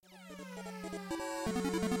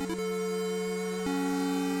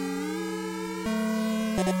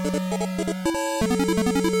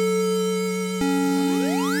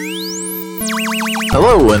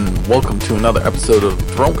Hello and welcome to another episode of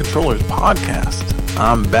Throne Controllers Podcast.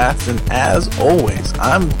 I'm Bats, and as always,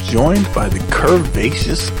 I'm joined by the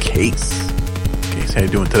curvaceous Case. Case, how you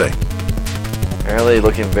doing today? Apparently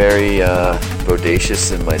looking very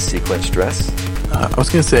bodacious in my sequence dress. I was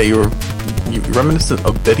going to say you're reminiscent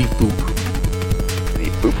of Betty Boop.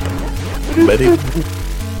 Betty Boop? Betty Boop.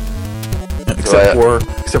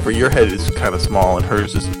 Except for your head is kind of small and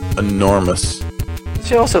hers is enormous.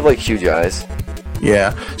 She also had like huge eyes.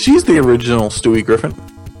 Yeah, she's the original Stewie Griffin.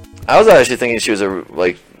 I was actually thinking she was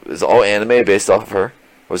is all anime based off of her? Or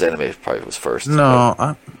was anime probably was first?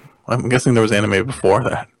 No, I'm guessing there was anime before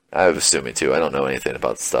that. I was assuming too. I don't know anything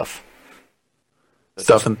about stuff.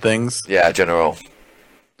 Stuff and things. Yeah, general.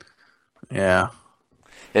 Yeah.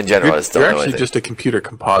 In general, I just don't you're know actually anything. just a computer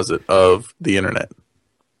composite of the internet.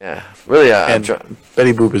 Yeah, really. And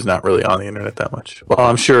Betty Boop is not really on the internet that much. Well,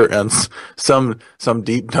 I'm sure on some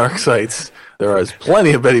deep dark sites there is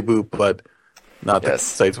plenty of Betty Boop, but not the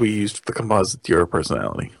sites we used to composite your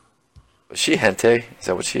personality. Was she hentai? Is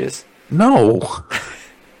that what she is? No,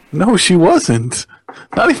 no, she wasn't.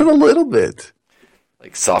 Not even a little bit.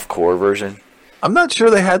 Like softcore version. I'm not sure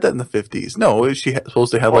they had that in the 50s. No, she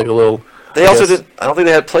supposed to have like a little. They also did. I don't think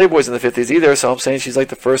they had Playboys in the 50s either. So I'm saying she's like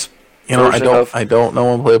the first. You know, I don't know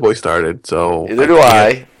when Playboy started, so neither do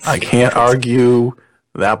I. I can't argue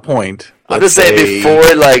that point. I'm just saying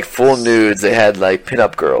before like full nudes, they had like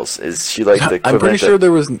pinup girls. Is she like the? I'm pretty sure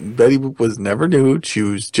Betty Boop was never nude. She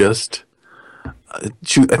was just. I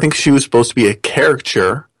think she was supposed to be a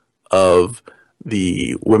caricature of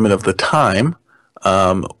the women of the time,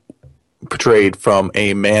 portrayed from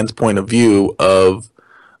a man's point of view of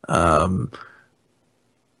her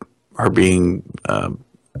being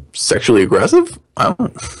sexually aggressive. I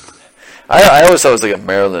always thought it was like a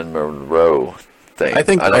Marilyn Monroe thing. I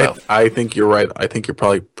think you're right. I think you're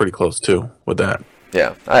probably pretty close too with that.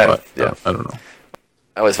 Yeah, I don't know.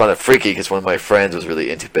 I always found it freaky because one of my friends was really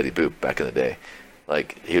into Betty Boop back in the day.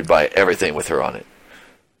 Like he would buy everything with her on it.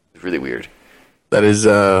 It's really weird. That is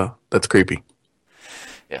that's creepy.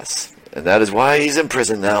 Yes, and that is why he's in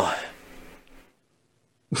prison now.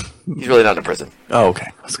 He's really not in prison. Oh, okay.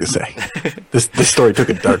 I was gonna say this story took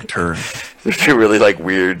a dark turn. There's a really like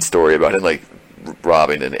weird story about him like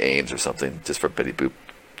robbing an Ames or something just for Betty Boop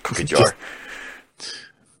cookie jar.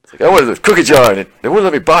 It's like I wanted a cookie jar and they wouldn't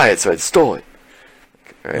let me buy it, so I stole it.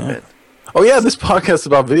 All right, man. Oh yeah, this podcast is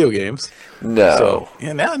about video games. No. So,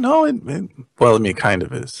 yeah, no. Well, I mean, it kind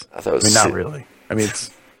of is. I thought it was. I mean, not really. I mean,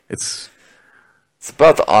 it's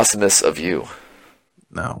about the awesomeness of you.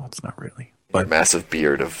 No, it's not really. Your massive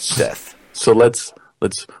beard of death. So let's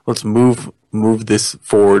move this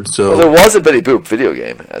forward. So well, there was a Betty Boop video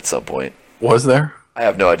game at some point. Was there? I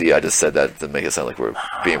have no idea. I just said that to make it sound like we're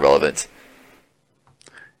being relevant.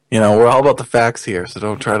 You know, we're all about the facts here, so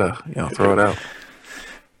don't try to throw it out.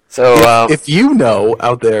 So if you know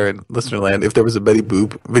out there in listener land, if there was a Betty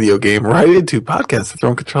Boop video game, write it into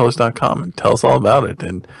podcast@thronecontrollers.com and tell us all about it,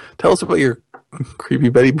 and tell us about your creepy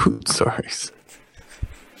Betty Boop stories.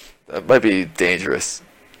 That might be dangerous.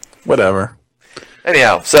 Whatever.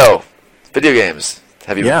 Anyhow, so video games.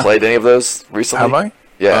 Have you played any of those recently? Have I?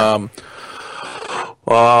 Yeah.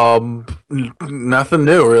 Nothing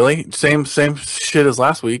new really. Same shit as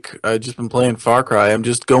last week. I've just been playing Far Cry. I'm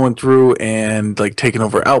just going through and like taking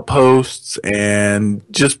over outposts and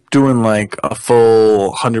just doing like a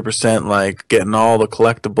full 100%, like getting all the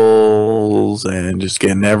collectibles and just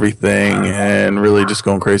getting everything and really just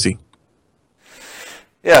going crazy.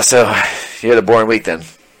 Yeah, so you had a boring week then.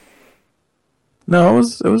 No,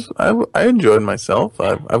 it was. I enjoyed myself.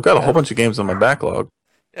 I've got a whole bunch of games on my backlog.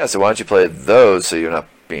 Yeah, so why don't you play those so you're not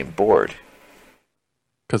being bored?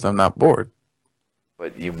 Because I'm not bored.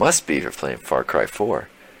 But you must be if you're playing Far Cry 4.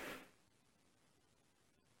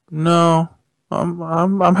 No,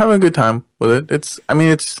 I'm having a good time with it. It's I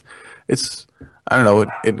don't know.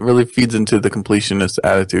 It really feeds into the completionist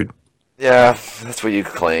attitude. Yeah, that's what you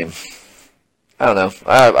claim. I don't know.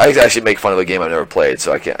 I actually make fun of a game I've never played,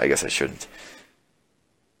 so I guess I shouldn't.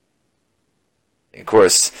 Of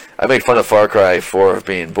course, I make fun of Far Cry 4 of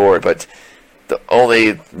being bored, but the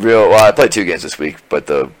only real... Well, I played 2 games this week, but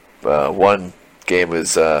the one game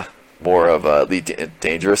was more of Elite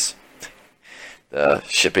Dangerous.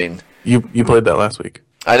 Shipping. You played that last week.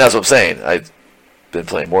 I know, that's what I'm saying. I've been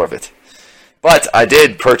playing more of it. But I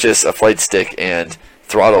did purchase a flight stick and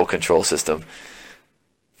throttle control system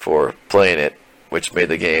for playing it, which made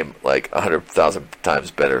the game like 100,000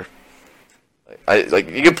 times better.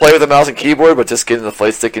 You can play with a mouse and keyboard, but just getting the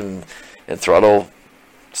flight stick and throttle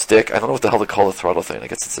stick. I don't know what the hell to call the throttle thing. I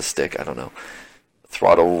guess it's a stick. I don't know.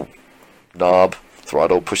 Throttle knob,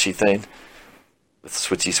 throttle pushy thing with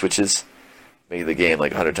switchy switches. Make the game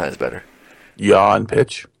like 100 times better. Yaw and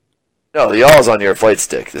pitch. No, the yaw is on your flight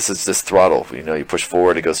stick. This is this throttle. You know, you push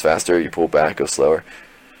forward, it goes faster. You pull back, it goes slower.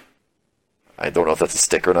 I don't know if that's a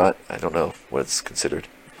stick or not. I don't know what it's considered.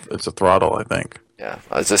 It's a throttle, I think. Yeah,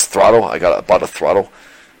 is this throttle? I bought a throttle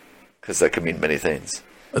because that could mean many things.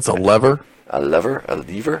 It's a lever. A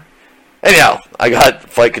lever. Anyhow, I got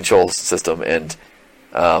flight control system, and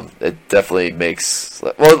it definitely makes.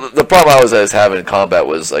 Well, the problem I was having in combat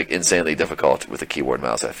was like insanely difficult with the keyboard and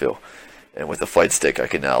mouse. I feel, and with the flight stick, I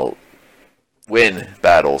can now win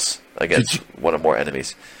battles against one or more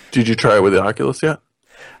enemies. Did you try it with the Oculus yet?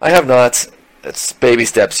 I have not. It's baby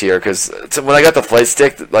steps here, because when I got the flight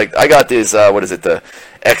stick, like I got this, the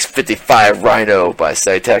X55 Rhino by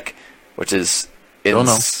Cytec, which is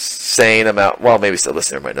insane amount. Well, maybe the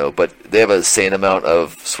listener might know, but they have a insane amount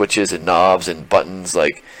of switches and knobs and buttons.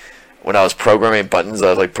 Like when I was programming buttons, I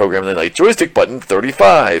was like programming like joystick button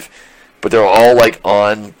 35, but they're all like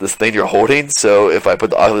on this thing you're holding. So if I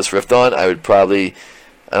put the Oculus Rift on, I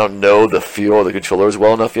don't know the feel of the controllers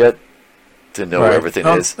well enough yet to know where everything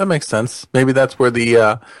is. That makes sense. Maybe that's where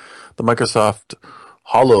the Microsoft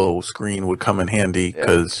Holo screen would come in handy,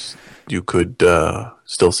 because you could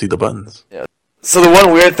still see the buttons. Yeah. So the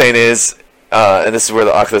one weird thing is, and this is where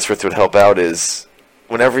the Oculus Rift would help out, is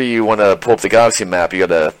whenever you want to pull up the Galaxy map, you got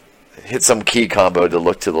to hit some key combo to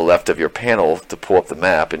look to the left of your panel to pull up the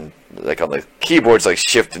map. And like on the keyboard, it's like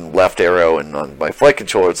shift and left arrow, and on my flight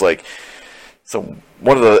controller, it's like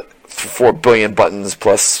one of the 4 billion buttons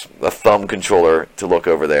plus a thumb controller to look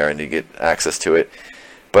over there, and you get access to it.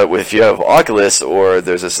 But if you have Oculus, or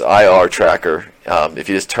there's this IR tracker, if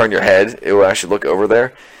you just turn your head, it will actually look over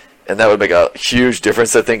there, and that would make a huge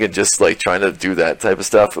difference, I think, in just like trying to do that type of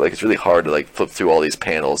stuff. Like it's really hard to like flip through all these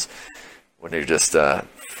panels when you're just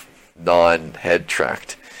non-head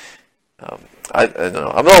tracked. I don't know.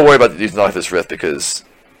 I'm not worried about using Oculus Rift because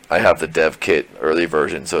I have the dev kit early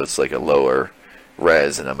version, so it's like a lower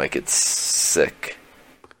res, and I might get sick.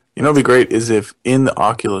 You know, what'd be great is if in the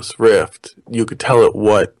Oculus Rift you could tell it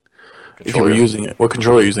what if you were using it, what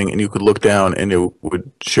controller you're using, and you could look down and it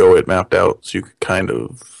would show it mapped out. So you could kind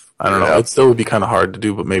of, I don't know, it still would be kind of hard to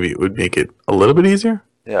do, but maybe it would make it a little bit easier.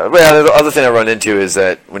 Yeah, but the other thing I run into is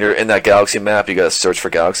that when you're in that Galaxy map, you got to search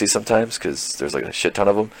for galaxies sometimes because there's like a shit ton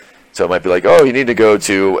of them. So it might be like, oh, you need to go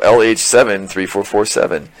to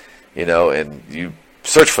LH73447, you know, and you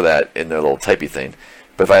search for that in their little typey thing.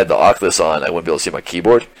 But if I had the Oculus on, I wouldn't be able to see my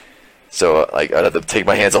keyboard. So like I'd have to take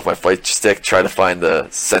my hands off my flight stick, try to find the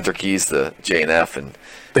center keys, the J and F, and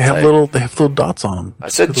they have little dots on them. I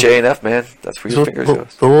said J and F, man. That's where your fingers go.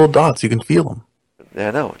 The little dots, you can feel them. Yeah,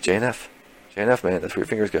 I know. J and F, man. That's where your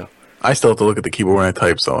fingers go. I still have to look at the keyboard when I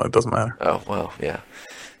type, so it doesn't matter. Oh well, yeah.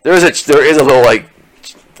 There is a little like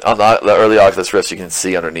on the early Oculus Rifts, you can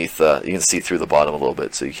see underneath. You can see through the bottom a little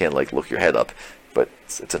bit, so you can't like look your head up. But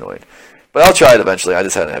it's annoying. But I'll try it eventually. I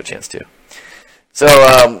just hadn't had a chance to. So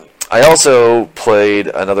I also played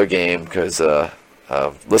another game because a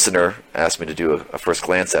listener asked me to do a first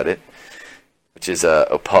glance at it, which is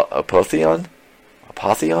Apotheon.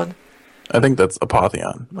 Apotheon? I think that's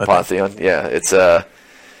Apotheon. Apotheon, yeah. It's a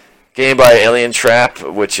game by Alien Trap,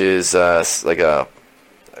 which is like a...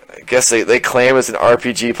 I guess they claim it's an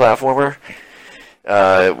RPG platformer,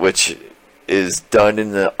 which is done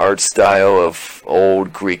in the art style of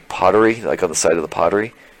old Greek pottery, like on the side of the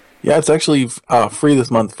pottery. Yeah, it's actually free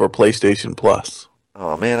this month for PlayStation Plus.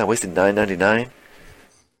 Oh man, I wasted $9.99.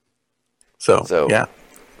 So yeah,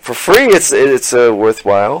 for free, it's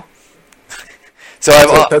worthwhile. So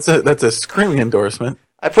that's a screaming endorsement.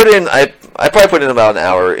 I probably put in about an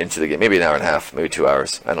hour into the game, maybe an hour and a half, maybe 2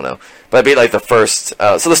 hours. I don't know, but I beat like the first.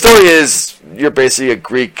 So the story is you're basically a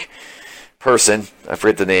Greek person. I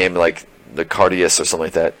forget the name, like the Cardius or something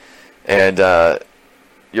like that, and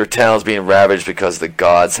your town's being ravaged because the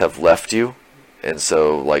gods have left you, and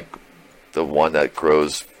so like the one that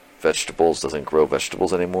grows vegetables doesn't grow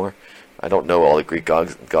vegetables anymore. I don't know all the Greek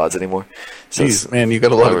gods anymore. So jeez, man, you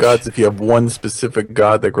got a lot of gods if you have one specific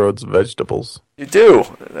god that grows vegetables. You do.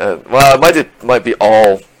 Well, it might be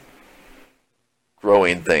all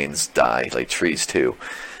growing things die, like trees too.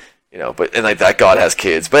 You know, and like that god has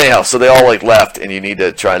kids. But anyhow, so they all like left, and you need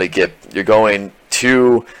to try to you're going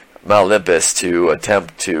to Mount Olympus to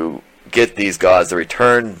attempt to get these gods to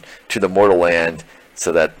return to the mortal land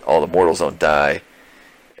so that all the mortals don't die,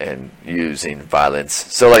 and using violence.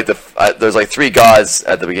 So like there's like 3 gods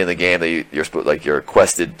at the beginning of the game that you're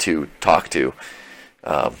quested to talk to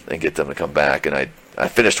and get them to come back, and I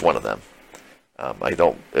finished one of them.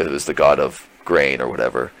 It was the god of grain or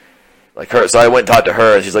whatever. Like her. So I went and talked to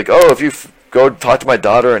her, and she's like, "Oh, if you go talk to my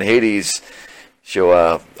daughter in Hades,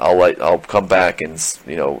 I'll come back and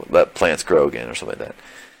let plants grow again or something like that."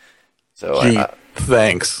 So Gee,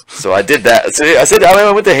 thanks. So I did that. So I said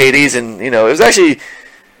I went to Hades, and it was actually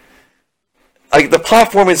like the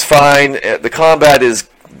platforming's fine. The combat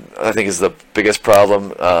I think is the biggest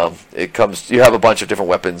problem. You have a bunch of different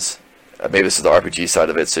weapons. Maybe this is the RPG side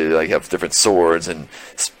of it. So you have different swords and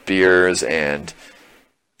spears and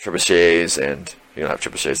trebuchets, and you don't have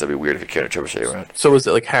trebuchets. That'd be weird if you carried a trebuchet around. So is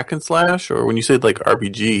it like hack and slash, or when you say like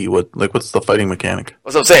RPG, what's the fighting mechanic?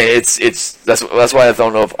 That's what I'm saying. That's why I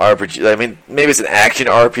don't know if RPG. I mean, maybe it's an action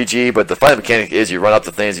RPG, but the fighting mechanic is you run up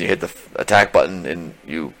the things and you hit the attack button and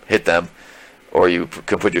you hit them, or you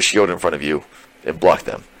can put your shield in front of you and block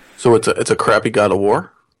them. So it's a crappy God of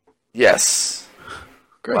War? Yes.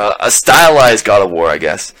 Great. A stylized God of War, I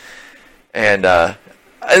guess. And then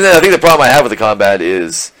I think the problem I have with the combat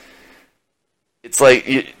is it's like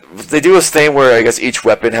they do this thing where I guess each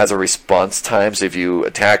weapon has a response time. So if you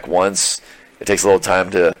attack once, it takes a little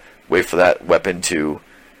time to wait for that weapon to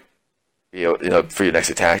for your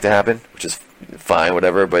next attack to happen, which is fine,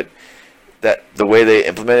 whatever. But the way they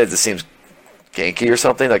implement it just seems ganky or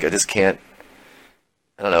something. Like I just can't.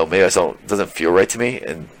 I don't know. Maybe it doesn't feel right to me,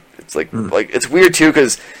 and it's like it's weird too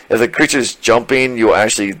because if the creature's jumping, you'll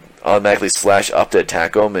actually automatically slash up to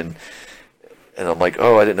attack them, and I'm like,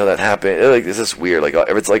 oh, I didn't know that happened. This is weird. Like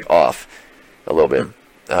it's like off a little bit,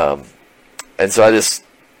 and so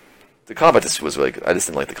the combat just was like I just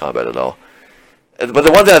didn't like the combat at all. But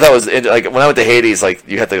the one thing I thought was like when I went to Hades, like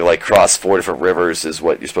you had to like cross 4 different rivers is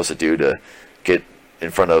what you're supposed to do to get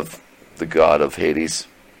in front of the god of Hades.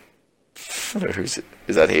 I don't know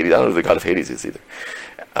is that Hades? I don't know who the god of Hades is either.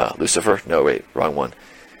 Lucifer? No, wait, wrong one.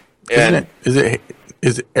 And is it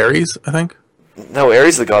Ares? I think. No,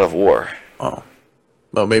 Ares is the god of war. Oh,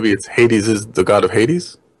 well, maybe it's Hades is the god of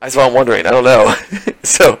Hades. That's what I'm wondering. I don't know.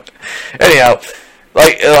 So, anyhow,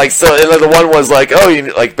 so the one was like,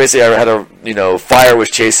 basically I had fire was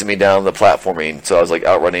chasing me down the platforming, so I was like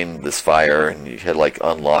outrunning this fire, and you had like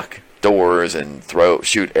unlock doors and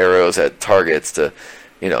shoot arrows at targets to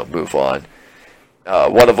move on.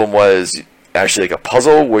 One of them was actually like a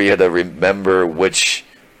puzzle where you had to remember which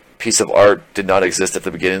piece of art did not exist at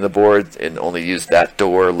the beginning of the board and only use that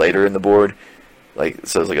door later in the board.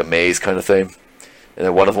 So it's like a maze kind of thing. And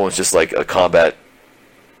then one of them was just like a combat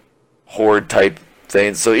horde type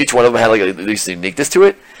thing. So each one of them had like at least uniqueness to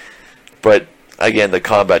it. But again, the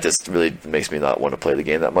combat just really makes me not want to play the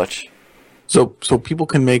game that much. So people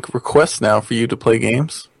can make requests now for you to play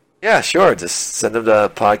games? Yeah, sure. Just send them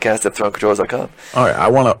to podcast@thronecontrollers.com. All right,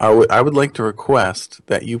 I would like to request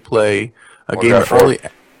that you play a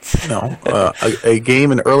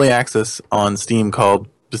game in early access on Steam called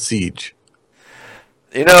Besiege.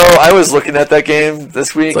 I was looking at that game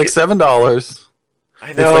this week. It's like $7.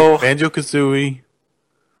 I know. It's like Banjo-Kazooie.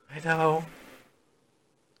 I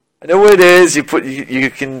know what it is. You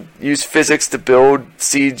can use physics to build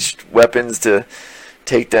siege weapons to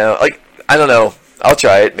take down. I don't know. I'll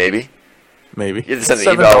try it, maybe. Maybe. You send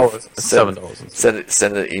an email. $7.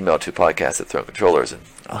 Send an email to podcast@thronecontrollers, and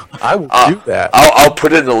I will do that. I'll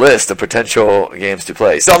put it in the list of potential games to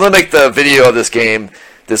play. So I'm gonna make the video of this game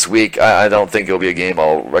this week. I don't think it'll be a game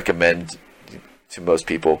I'll recommend to most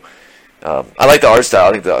people. I like the art style.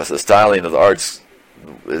 I think the styling of the arts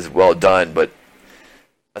is well done, but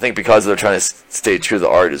I think because they're trying to stay true to the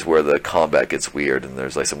art is where the combat gets weird and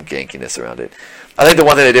there's like some gankiness around it. I think the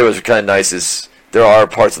one thing they did was kind of nice is there are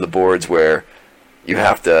parts of the boards where you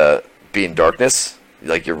have to be in darkness,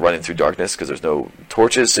 like you're running through darkness because there's no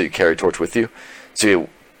torches, so you carry a torch with you. So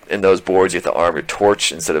in those boards, you have to arm your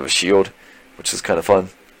torch instead of a shield, which is kind of fun.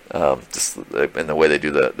 And the way they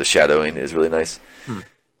do the shadowing is really nice.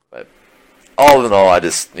 But all in all, I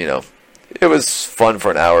just it was fun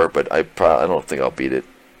for an hour, but I don't think I'll beat it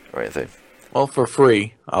or anything. Well, for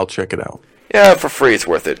free, I'll check it out. Yeah, for free, it's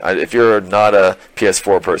worth it. If you're not a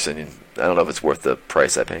PS4 person, I don't know if it's worth the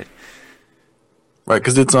price I paid. Right,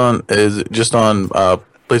 because is it just on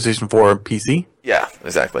PlayStation 4 and PC? Yeah,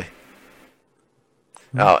 exactly.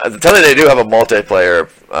 Now, I tell you, they do have a multiplayer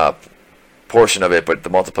portion of it, but the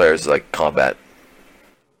multiplayer is like combat.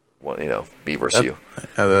 Me versus you.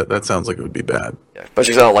 That sounds like it would be bad. Yeah,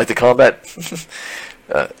 especially because I don't like the combat.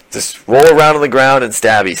 Just roll around on the ground and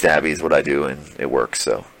stabby is what I do, and it works.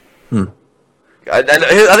 So, I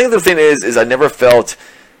think the thing is I never felt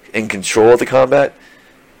in control of the combat.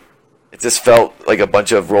 It just felt like a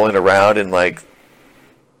bunch of rolling around and like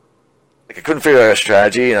I couldn't figure out a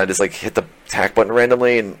strategy, and I just like hit the attack button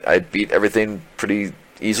randomly, and I beat everything pretty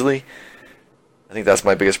easily. I think that's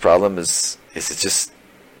my biggest problem. Is it's just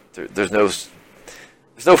there's no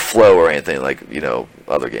flow or anything like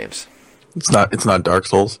other games. It's not Dark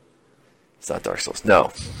Souls. It's not Dark Souls.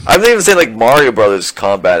 No, I'm even saying like Mario Brothers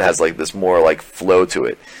combat has like this more like flow to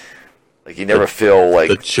it. Like you never feel like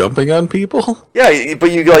the jumping on people. Yeah,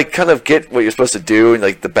 but you like kind of get what you're supposed to do, and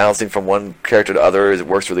like the bouncing from one character to other, it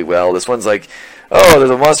works really well. This one's like, oh,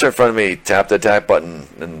 there's a monster in front of me, tap the attack button,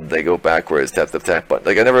 and they go backwards, tap the attack button.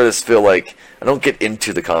 Like I never just feel like I don't get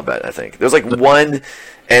into the combat. I think there's like one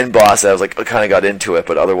end boss that I was like kind of got into it,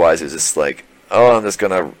 but otherwise it's just like, oh, I'm just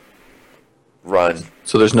gonna run.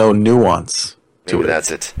 So there's no nuance to Maybe it.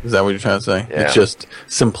 that's it. Is that what you're trying to say? Yeah. It's just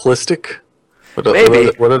simplistic. Maybe.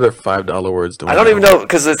 What other $5 words do we I don't know? even know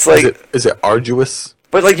because it's like, is it arduous?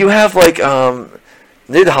 but like you have like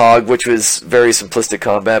Nidhogg, which was very simplistic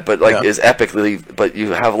combat, but like is epically. But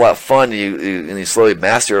you have a lot of fun. And you slowly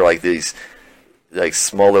master like these like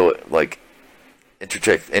small little like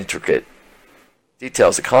intricate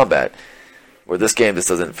details of combat. Where this game just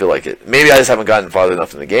doesn't feel like it. Maybe I just haven't gotten farther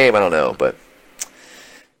enough in the game. I don't know, but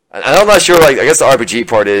I'm not sure. Like I guess the RPG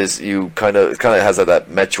part is it kind of has that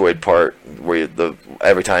Metroid part where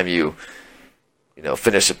every time you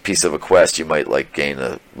finish a piece of a quest, you might like gain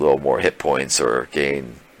a little more hit points or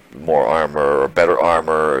gain more armor or better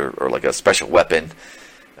armor or like a special weapon.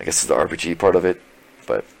 I guess it's the RPG part of it.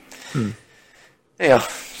 But yeah,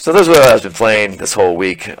 so that's what I've been playing this whole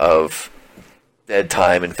week of dead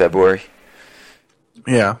time in February.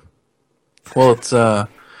 Yeah. Well, it's I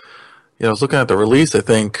was looking at the release. I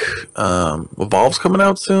think Evolve's coming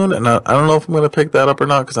out soon, and I don't know if I'm going to pick that up or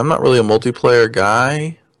not because I'm not really a multiplayer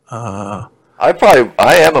guy. I am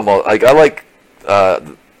I like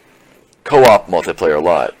co-op multiplayer a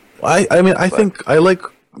lot. I think I like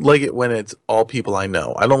it when it's all people I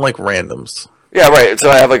know. I don't like randoms. Yeah, right. So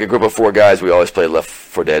I have like a group of 4 guys. We always play Left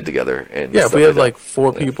 4 Dead together. And yeah, if we had like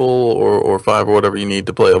 4 people or 5 or whatever you need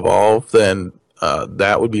to play Evolve, then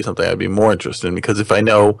that would be something I'd be more interested in because if I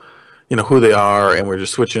know who they are, and we're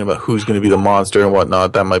just switching about who's going to be the monster and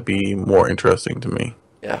whatnot, that might be more interesting to me.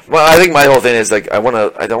 Yeah. Well, I think my whole thing is, like, I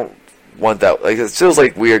don't want that. Like, it feels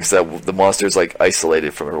like weird because the monster is, like,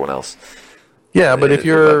 isolated from everyone else. Yeah, but if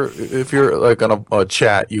you're like on a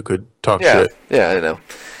chat, you could talk shit. Yeah, I know.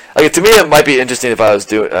 Like, to me, it might be interesting if I went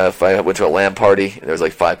to a LAN party and there was,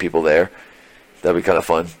 like, 5 people there. That'd be kind of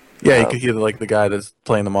fun. Yeah, you could hear like the guy that's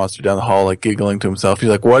playing the monster down the hall, like giggling to himself.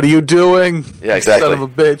 He's like, "What are you doing? Yeah, exactly. Son of a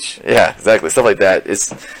bitch." Yeah, exactly. Stuff like that.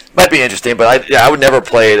 Might be interesting, but I would never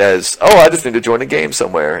play it as, oh, I just need to join a game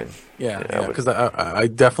somewhere. And, yeah, because I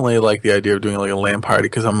definitely like the idea of doing like a LAN party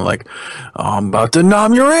because I'm like, oh, I'm about to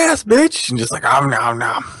nom your ass, bitch, and just like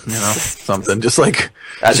nom, something, just like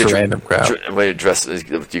as just a random crowd. When you dress, do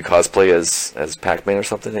you cosplay as Pac-Man or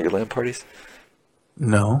something at your LAN parties?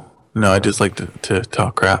 No, I just like to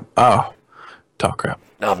talk crap. Oh, talk crap.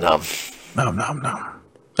 Nom. The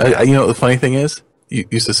funny thing is, you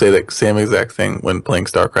used to say that same exact thing when playing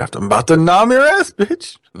StarCraft. I'm about to nom your ass,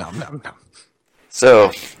 bitch. Nom.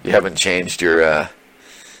 So you haven't changed your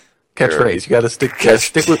catchphrase. You got to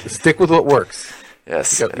stick with what works.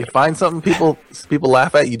 Yes. You find something people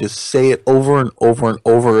laugh at. You just say it over and over and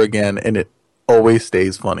over again, and it always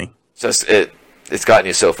stays funny. Just it's gotten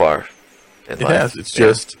you so far. It has. It's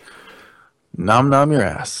just nom your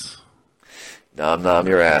ass. Nom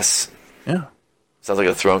your ass. Yeah. Sounds like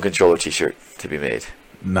a Throne controller T-shirt to be made.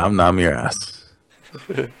 Nom your ass.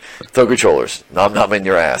 Throne controllers. Nom in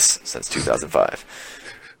your ass since 2005.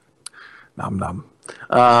 Nom.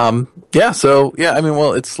 Yeah. So yeah. I mean,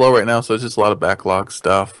 well, it's slow right now, so it's just a lot of backlog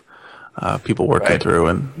stuff. People working through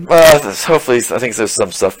and. Well, hopefully, I think there's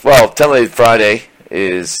some stuff. Well, technically Friday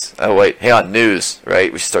is. Oh wait, hang on, news.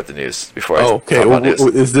 Right, we should start the news before I. Okay. Talk about news.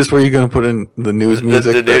 Is this where you're going to put in the news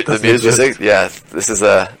music? The news music. Yeah, this is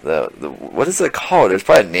the what is it called? There's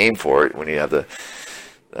probably a name for it when you have the.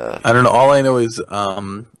 I don't know. All I know is the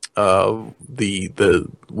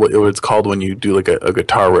what it's called when you do like a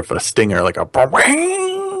guitar riff, a stinger, like a. I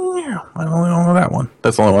only know that one.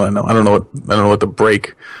 That's the only one I know. I don't know what the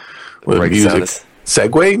break. With break music. Sound is.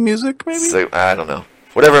 Segway music, maybe. I don't know.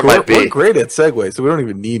 Whatever it might be. We're great at Segway, so we don't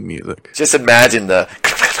even need music. Just imagine the.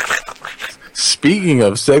 Speaking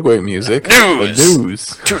of Segway music,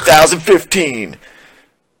 news 2015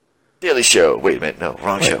 Daily Show. Wait a minute, no,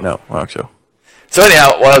 wrong show. No, wrong show. So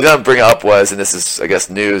anyhow, what I was going to bring up was, and this is, I guess,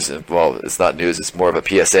 news. Well, it's not news; it's more of a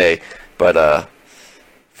PSA. But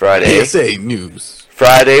Friday. PSA news.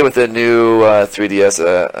 Friday with the new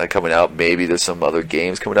 3DS coming out. Maybe there's some other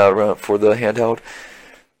games coming out around for the handheld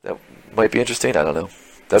that might be interesting. I don't know.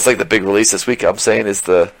 That's like the big release this week. I'm saying is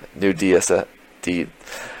the new the new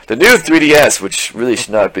 3DS, which really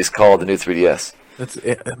should not be called the new 3DS.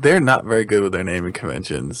 They're not very good with their naming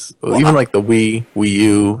conventions. Well, even like the Wii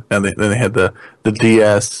U, and then they had the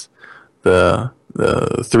DS, the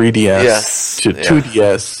 3DS, Yes. to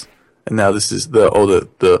 2DS, and now this is the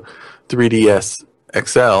 3DS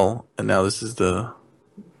XL, and now this is the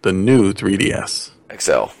new 3DS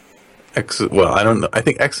XL. Well, I don't know. I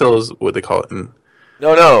think XL is what they call it in.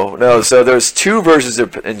 No. So there's two versions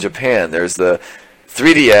in Japan. There's the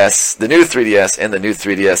 3DS, the new 3DS, and the new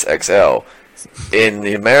 3DS XL. In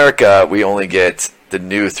America, we only get the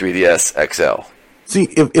new 3DS XL. See,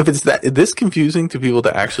 if it's this confusing to people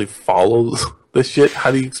that actually follow this shit,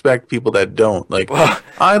 how do you expect people that don't? Like,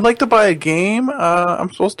 I'd like to buy a game.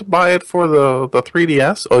 I'm supposed to buy it for the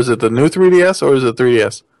 3DS, or is it the new 3DS, or is it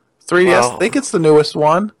 3DS? 3DS. I think it's the newest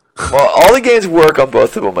one. Well, all the games work on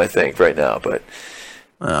both of them, I think, right now. But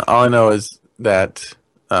all I know is that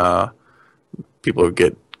people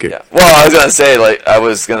get. Yeah. Well, I was gonna say, like, I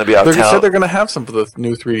was gonna be out of town. They said they're gonna have some for the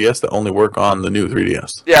new 3DS that only work on the new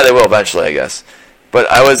 3DS. Yeah, they will eventually, I guess. But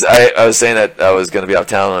I was saying that I was gonna be out of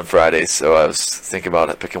town on Friday, so I was thinking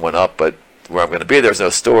about picking one up. But where I'm gonna be, there's no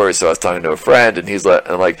stores, so I was talking to a friend, and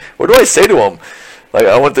I'm like, what do I say to him? Like,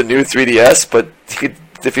 I want the new 3DS, but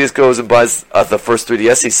if he just goes and buys the first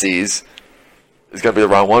 3DS he sees, it's gonna be the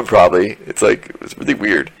wrong one probably. It's really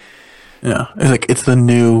weird. Yeah, it's the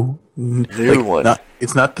new one.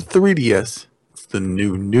 It's not the 3DS. It's the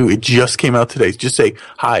new. It just came out today. Just say,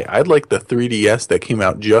 hi, I'd like the 3DS that came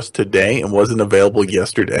out just today and wasn't available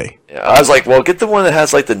yesterday. Yeah, I was like, well, get the one that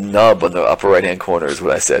has like the nub on the upper right hand corner is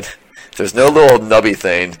what I said. If there's no little nubby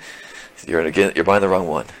thing, you're buying the wrong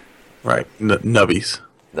one. Right, nubbies.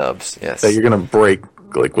 Nubs, yes. That you're gonna break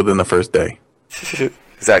like within the first day.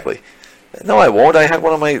 Exactly. No, I won't. I had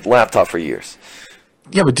one on my laptop for years.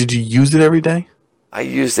 Yeah, but did you use it every day? I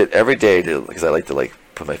used it every day because I like to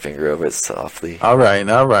put my finger over it softly. All right. And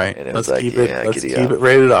Let's keep it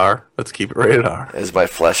rated R. Let's keep it rated R. It was my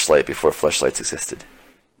fleshlight before fleshlights existed.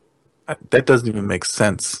 That doesn't even make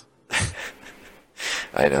sense.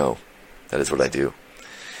 I know. That is what I do.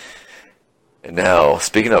 And now,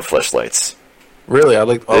 speaking of fleshlights. Really, I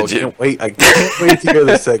can't wait. I can't wait to hear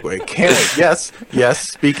this segue. Can't wait. Yes.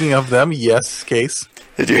 Speaking of them, yes, Case.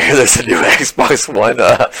 Did you hear there's a new Xbox One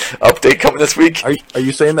update coming this week? Are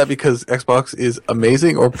you saying that because Xbox is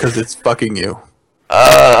amazing or because it's fucking you?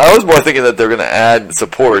 I was more thinking that they're going to add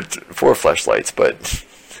support for fleshlights, but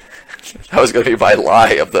that was going to be my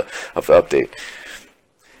lie of the update.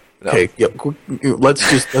 No. Okay, yep.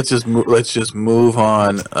 Let's just move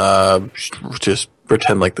on. Just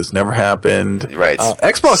pretend like this never happened. Right.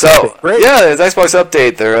 Xbox. So great. Yeah, there's Xbox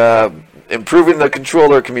update. They're improving the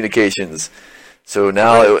controller communications. So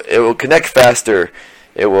now it will connect faster.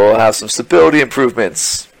 It will have some stability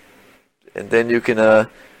improvements, and then you can. Now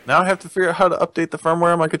I have to figure out how to update the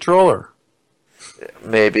firmware on my controller.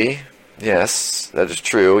 Maybe. Yes, that is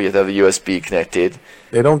true. You have to have a USB connected.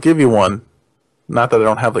 They don't give you one. Not that I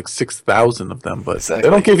don't have like 6,000 of them, but exactly. They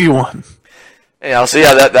don't give you one. Yeah, so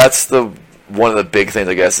yeah, that's one of the big things,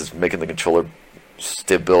 I guess, is making the controller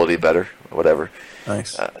stability better, or whatever.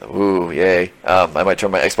 Nice. Ooh, yay. I might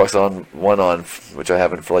turn my Xbox One on, which I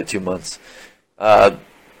haven't for like 2 months.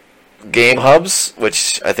 Game hubs,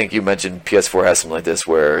 which I think you mentioned PS4 has something like this,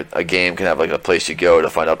 where a game can have like a place you go to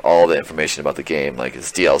find out all the information about the game. Like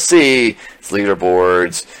it's DLC, it's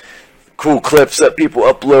leaderboards, cool clips that people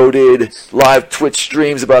uploaded, live Twitch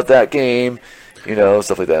streams about that game,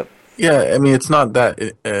 stuff like that. Yeah, I mean, it's not that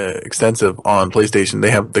extensive on PlayStation.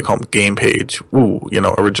 They call them Game Page. Ooh,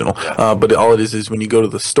 original. Yeah. But all it is when you go to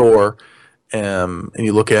the store and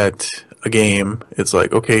you look at a game, it's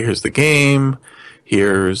like, okay, here's the game.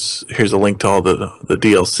 Here's a link to all the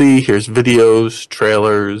DLC. Here's videos,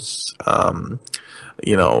 trailers,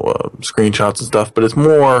 screenshots and stuff. But it's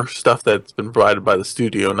more stuff that's been provided by the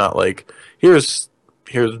studio, not like here's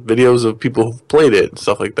videos of people who've played it and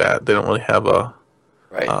stuff like that. They don't really have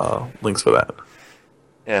links for that.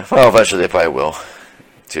 Yeah, well, eventually they probably will,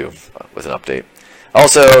 too, with an update.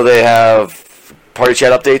 Also, they have party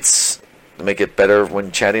chat updates to make it better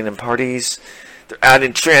when chatting in parties. They're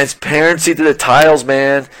adding transparency to the tiles,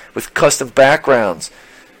 man, with custom backgrounds.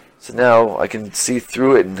 So now I can see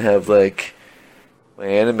through it and have, like, my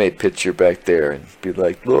anime picture back there and be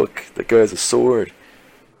like, look, that guy has a sword.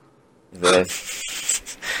 And then...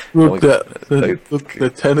 Look,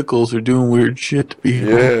 the tentacles are doing weird shit to people.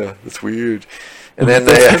 Yeah, that's weird. And then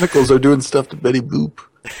the tentacles are doing stuff to Betty Boop.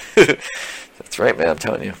 That's right, man. I'm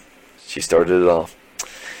telling you, she started it all.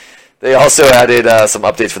 They also added some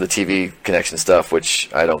updates for the TV connection stuff, which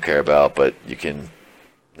I don't care about, but you can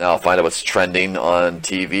now find out what's trending on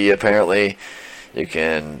TV. Apparently, you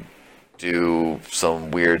can do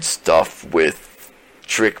some weird stuff with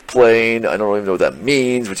trick plane. I don't even know what that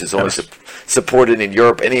means, which is only supported in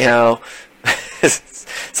Europe anyhow.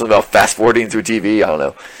 Something about fast forwarding through TV. I don't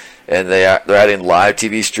know. And they're adding live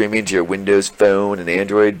TV streaming to your Windows Phone and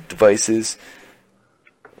Android devices.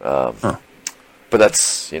 But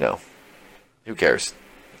that's, who cares?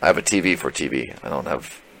 I have a TV for TV. I don't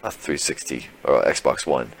have a 360 or Xbox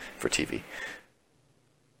One for TV.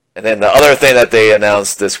 And then the other thing that they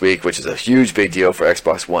announced this week, which is a huge big deal for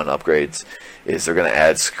Xbox One upgrades, is they're going to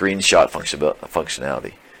add screenshot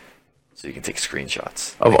functionality, so you can take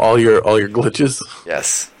screenshots of all your glitches.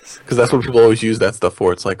 Yes, because that's what people always use that stuff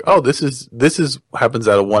for. It's like, oh, this is happens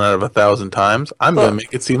out of 1 out of 1,000 times. I'm going to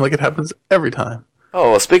make it seem like it happens every time.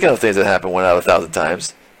 Oh well, speaking of things that happen 1 out of 1,000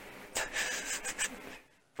 times,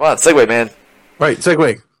 come on, segue, man. Right,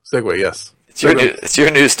 segue, yes. It's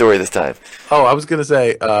your news story this time. Oh, I was gonna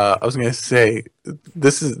say,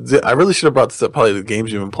 this is. I really should have brought this up. Probably the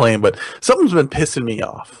games you've been playing, but something's been pissing me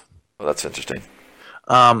off. Well, that's interesting.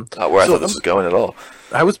 Not where I thought this was going at all.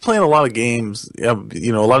 I was playing a lot of games, a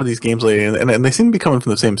lot of these games lately, and they seem to be coming from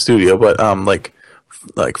the same studio, but like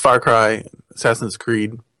Far Cry, Assassin's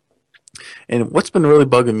Creed, and what's been really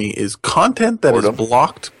bugging me is content that is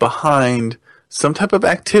blocked behind some type of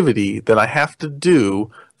activity that I have to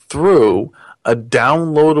do through a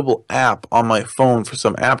downloadable app on my phone for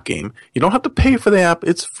some app game. You don't have to pay for the app;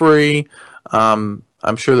 it's free. I'm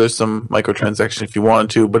sure there's some microtransaction if you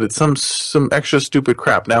wanted to, but it's some extra stupid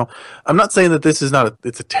crap. Now, I'm not saying that this is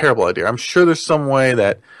it's a terrible idea. I'm sure there's some way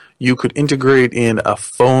that you could integrate in a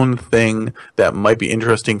phone thing that might be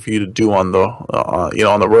interesting for you to do on the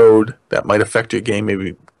on the road that might affect your game,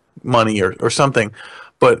 maybe money or something.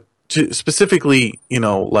 But to specifically,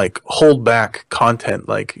 like hold back content,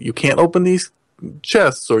 like you can't open these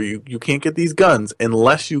chests or you can't get these guns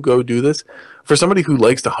unless you go do this. For somebody who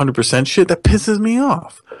likes the 100% shit, that pisses me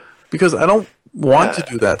off because I don't want to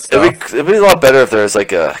do that stuff. It'd be a lot better if there was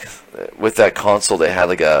with that console they had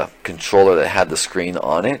like a controller that had the screen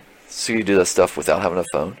on it, so you do that stuff without having a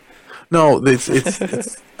phone. No, it's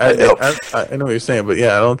I know what you're saying, but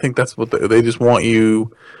yeah, I don't think that's what they just want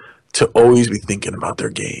you to always be thinking about their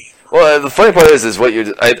game. Well, the funny part is what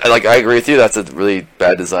you're. I agree with you. That's a really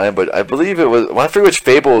bad design, but I believe it was. Well, I forget which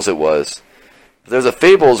Fables it was. There's a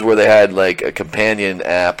Fables where they had like a companion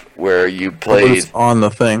app where you played. It was on the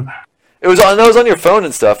thing. It was on your phone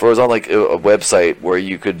and stuff, or it was on like a website where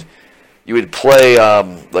you would play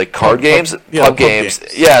like card games, pub games.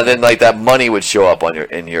 Yeah, then like that money would show up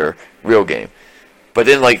in your real game, but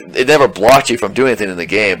then like it never blocked you from doing anything in the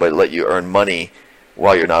game, but it let you earn money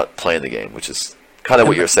while you're not playing the game, which is kind of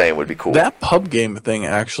what you're saying would be cool. That pub game thing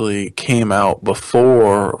actually came out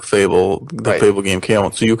before Fable. Fable game came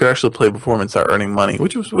out, so you could actually play before and start earning money,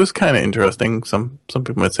 which was kind of interesting. Some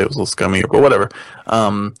people might say it was a little scummy, but whatever.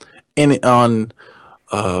 I think on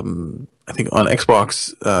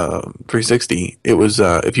Xbox 360, it was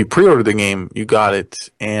if you pre-ordered the game, you got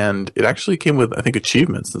it, and it actually came with I think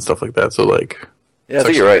achievements and stuff like that. So like, yeah, I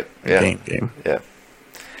think you're right. Yeah, game. Yeah.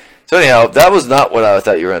 So anyhow, that was not what I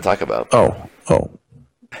thought you were going to talk about. Oh. I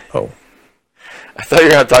thought you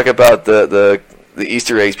were going to talk about the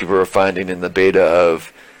Easter eggs people were finding in the beta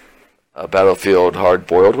of Battlefield Hard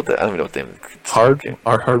Boiled. I don't even know what the name is.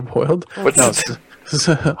 Hard Boiled? What's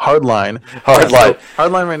Hardline. Hardline.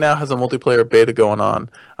 Hardline right now has a multiplayer beta going on,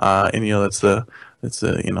 and that's the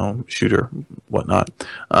shooter whatnot.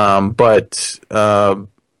 But I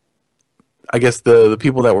guess the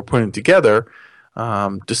people that were putting it together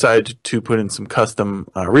decided to put in some custom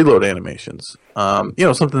reload animations.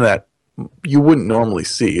 Something that you wouldn't normally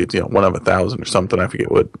see. It's 1 of 1,000 or something. I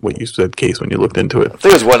forget what you said, Case, when you looked into it. I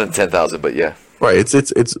think it was 1 in 10,000, but yeah. Right.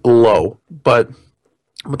 It's low, but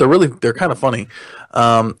they're kind of funny.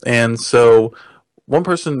 And so one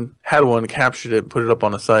person had one, captured it, put it up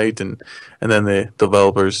on a site, and then the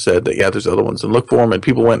developers said that there's other ones and look for them, and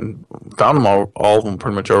people went and found them all of them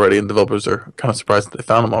pretty much already, and developers are kind of surprised that they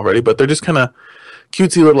found them already, but they're just kind of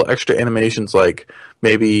cutesy little extra animations, like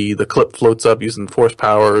maybe the clip floats up using force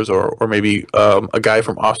powers, or maybe a guy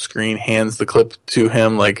from off screen hands the clip to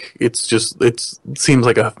him, like it seems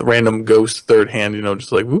like a random ghost third hand,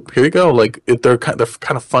 just like whoop, here you go, like they're kind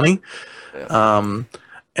of funny. Yeah.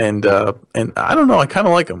 And I don't know, I kind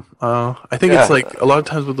of like them. I think it's like a lot of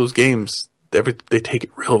times with those games, they take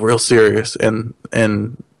it real serious, and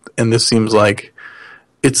this seems like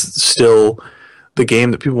it's still the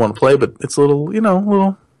game that people want to play, but it's a little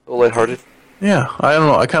lighthearted. Yeah, I don't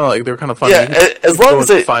know. I kind of like, they're kind of funny. Yeah, as long as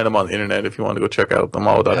they find them on the internet if you want to go check out them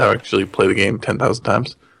all without having to actually play the game 10,000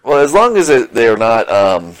 times. Well, as long as they are not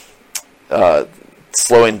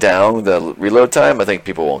slowing down the reload time, I think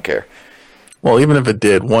people won't care. Well, even if it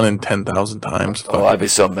did, 1 in 10,000 times. Oh, I'd be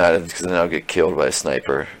so mad because then I'll get killed by a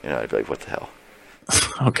sniper. I'd be like, what the hell?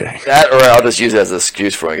 Okay. That, or I'll just use it as an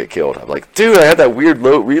excuse for when I get killed. I'm like, dude, I had that weird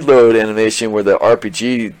reload animation where the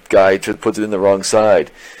RPG guy puts it in the wrong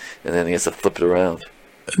side, and then he has to flip it around.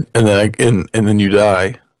 And then you die.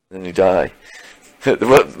 And then you die. 1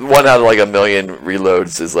 out of like a million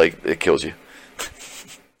reloads is like, it kills you.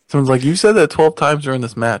 Someone's like, you said that 12 times during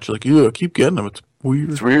this match. You're like, yeah, keep getting them. It's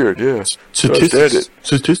weird. It's weird, yeah.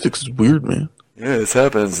 Statistics is weird, man. Yeah, this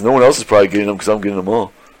happens. No one else is probably getting them because I'm getting them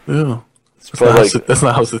all. Yeah. That's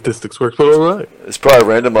not how statistics work, but all right. It's probably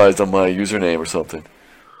randomized on my username or something.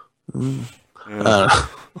 Yeah. I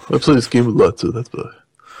play this game a lot, so that's why.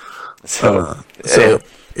 So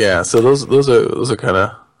those are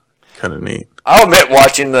kind of neat. I'll admit,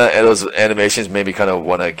 watching those animations made me kind of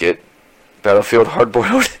want to get Battlefield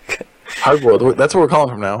Hardboiled. Hardboiled. That's what we're calling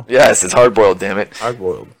from now. Yes, it's Hardboiled. Damn it.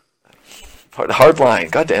 Hardboiled. Hardline.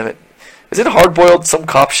 God damn it. Is it Hardboiled? Some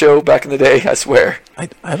cop show back in the day? I swear.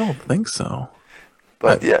 I don't think so.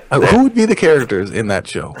 But yeah, who would be the characters in that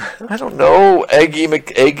show? I don't know.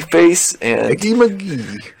 Eggface and Eggy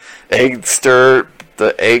McGee. Eggster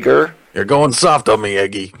the Egger. You're going soft on me,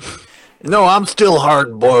 Eggy. No, I'm still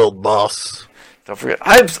hard-boiled, boss. Don't forget,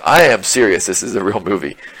 I am serious. This is a real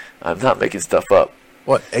movie. I'm not making stuff up.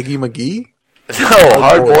 What, Eggy McGee? No,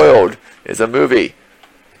 Hard-Boiled is a movie.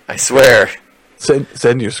 I swear.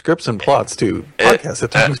 Send your scripts and plots to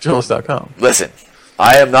podcast@TomysJones.com. Listen,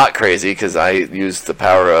 I am not crazy because I used the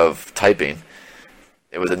power of typing.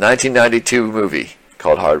 It was a 1992 movie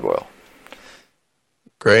called Hardboiled.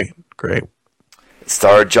 Great. It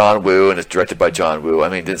starred John Woo and it's directed by John Woo. I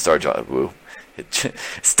mean, it didn't star John Woo. It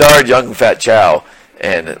starred Young Fat Chow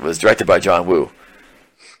and it was directed by John Woo.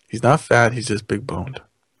 He's not fat, he's just big boned.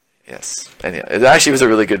 Yes. And yeah, it actually was a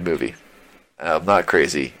really good movie. I'm not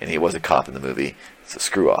crazy, and he was a cop in the movie, so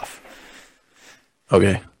screw off.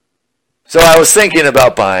 Okay. So I was thinking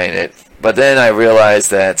about buying it, but then I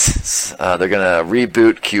realized that they're going to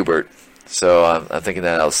reboot Qbert. So I'm thinking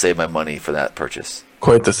that I'll save my money for that purchase.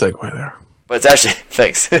 Quite the segue there. But it's actually,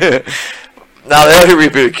 thanks. Now they already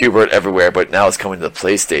rebooted Qbert everywhere, but now it's coming to the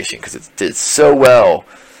PlayStation because it did so well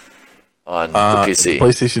on the PC.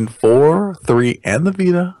 PlayStation 4, 3, and the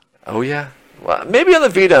Vita. Oh, yeah. Well, maybe on the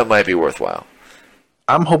Vita it might be worthwhile.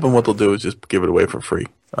 I'm hoping what they'll do is just give it away for free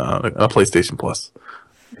on PlayStation Plus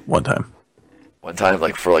one time. One time,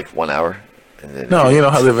 like for 1 hour? And then No, you know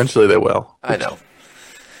how eventually they will. I know.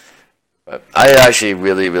 But I actually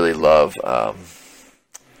really, really love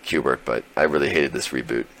Qbert, but I really hated this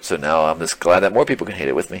reboot. So now I'm just glad that more people can hate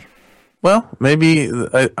it with me. Well, maybe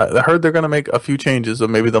I heard they're going to make a few changes, so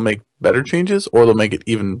maybe they'll make better changes, or they'll make it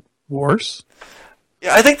even worse.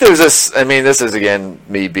 Yeah, I think there's this. I mean, this is again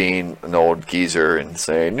me being an old geezer and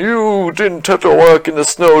saying you didn't have to walk in the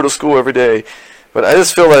snow to school every day, but I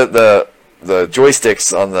just feel that the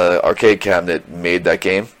joysticks on the arcade cabinet made that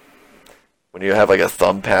game. When you have like a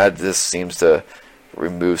thumb pad, this seems to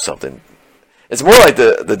remove something. It's more like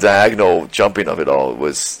the diagonal jumping of it all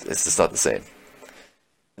it's just not the same.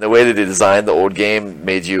 And the way that they designed the old game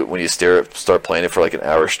made you, when you start playing it for like an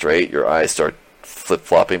hour straight, your eyes start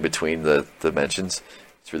flip-flopping between the dimensions.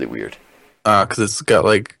 It's really weird. Because it's got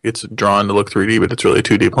it's drawn to look 3D, but it's really a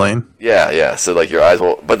 2D plane. Yeah. So like your eyes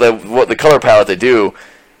will, but the color palette they do,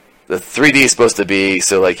 the 3D is supposed to be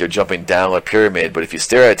so like you're jumping down a pyramid, but if you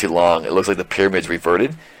stare at it too long, it looks like the pyramid's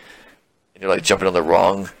reverted, and you're like jumping on the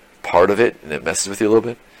wrong part of it, and it messes with you a little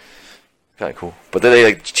bit. Kind of cool. But then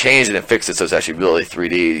they changed it and fixed it so it's actually really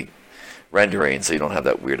 3D rendering, so you don't have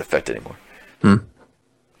that weird effect anymore.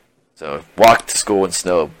 So walk to school in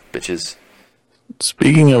snow, bitches.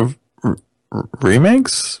 Speaking of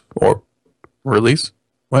remakes or release,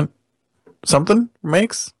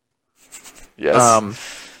 remakes?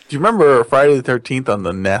 Yes. Do you remember Friday the 13th on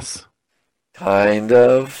the NES? Kind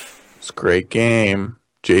of. It's a great game.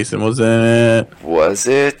 Jason was in it. Was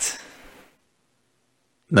it?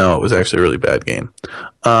 No, it was actually a really bad game.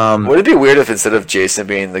 Would it be weird if instead of Jason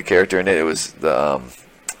being the character in it, it was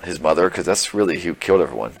his mother? Because that's really who killed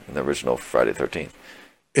everyone in the original Friday the 13th.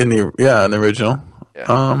 In the original.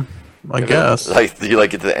 Yeah. I guess. You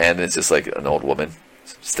get to the end and it's just like an old woman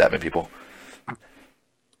stabbing people.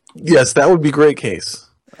 Yes, that would be great case.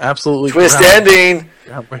 Absolutely. Twist ending.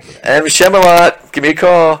 M. Shyamalan, give me a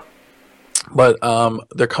call. But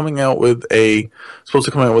they're supposed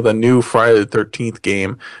to come out with a new Friday the 13th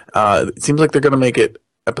game. It seems like they're going to make it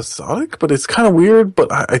episodic, but it's kind of weird.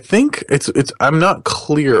 But I think I'm not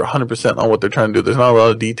clear 100% on what they're trying to do. There's not a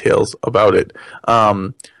lot of details about it.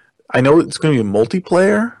 I know it's going to be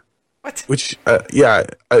multiplayer. What? Which,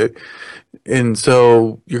 and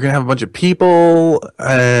so you're gonna have a bunch of people,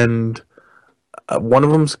 and one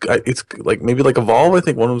of them's it's like maybe like Evolve. I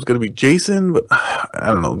think one of them's gonna be Jason, but I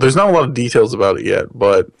don't know. There's not a lot of details about it yet.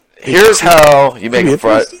 But here's how you make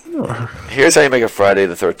a Here's how you make a Friday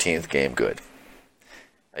the 13th game good.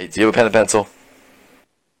 Do you have a pen and pencil?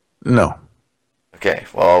 No. Okay.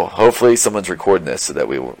 Well, hopefully someone's recording this so that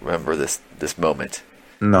we will remember this moment.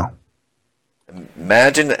 No.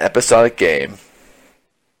 Imagine an episodic game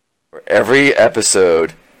where every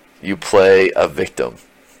episode you play a victim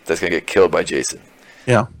that's going to get killed by Jason.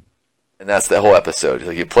 Yeah. And that's the whole episode.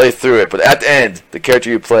 Like you play through it, but at the end, the character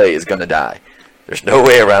you play is going to die. There's no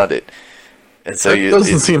way around it. And so it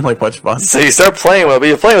doesn't seem like much fun. So you start playing with,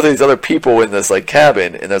 you're playing with these other people in this like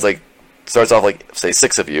cabin, and there's like starts off like say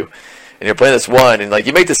 6 of you, and you're playing this one, and like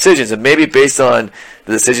you make decisions, and maybe based on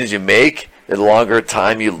the decisions you make, the longer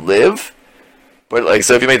time you live. But like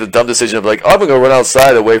so, if you make the dumb decision of like, oh, I'm gonna go run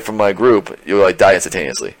outside away from my group, you'll like die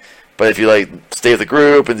instantaneously. But if you like stay with the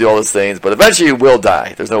group and do all those things, but eventually you will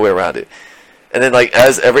die. There's no way around it. And then, like,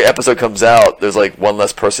 as every episode comes out, there's, like, one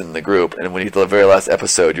less person in the group. And when you get to the very last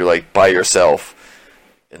episode, you're, like, by yourself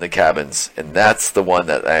in the cabins. And that's the one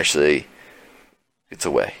that actually gets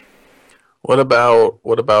away. What about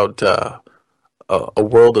a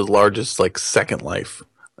world as large as, like, Second Life?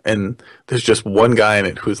 And there's just one guy in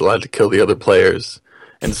it who's allowed to kill the other players.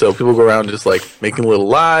 And so people go around just, like, making little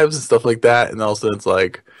lives and stuff like that. And all of a sudden it's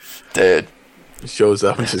like... Dead. Shows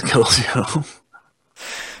up and just kills you.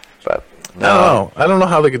 But... No. I don't know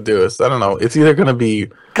how they could do this. I don't know. It's either going to be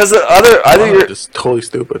because either you're just totally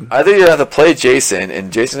stupid. Either you have to play Jason,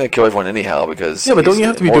 and Jason's gonna kill everyone anyhow because but don't you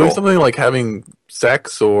have to be doing something like having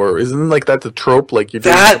sex, or isn't like that the trope? Like you're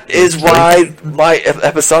doing that is why my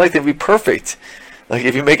episodic thing would be perfect. Like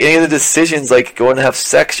if you make any of the decisions, like going to have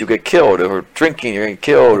sex, you get killed, or drinking, you're getting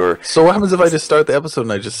killed, or. So what happens if I just start the episode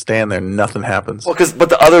and I just stand there, and nothing happens? Well, but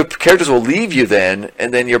the other characters will leave you then,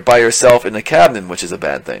 and then you're by yourself in the cabin, which is a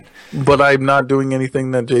bad thing. But I'm not doing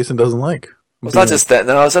anything that Jason doesn't like. Well, it's not just that.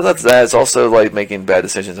 No, it's not that. It's also like making bad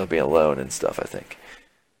decisions on being alone and stuff. I think.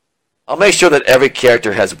 I'll make sure that every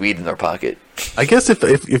character has weed in their pocket. I guess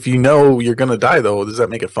if you know you're gonna die though, does that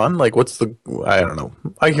make it fun? Like, what's the? I don't know.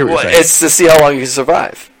 I hear what you're saying. It's to see how long you can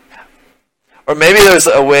survive, or maybe there's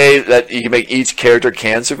a way that you can make each character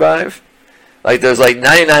can survive. Like there's like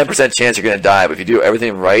 99% chance you're gonna die, but if you do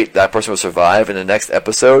everything right, that person will survive. In the next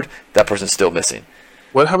episode, that person's still missing.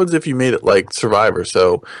 What happens if you made it like Survivor?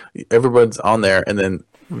 So everyone's on there, and then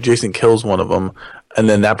Jason kills one of them, and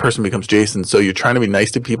then that person becomes Jason. So you're trying to be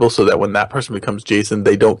nice to people so that when that person becomes Jason,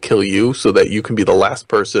 they don't kill you, so that you can be the last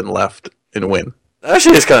person left and win.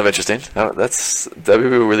 Actually, it's kind of interesting. That'd be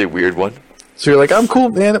a really weird one. So you're like, I'm cool,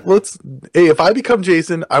 man. Hey, if I become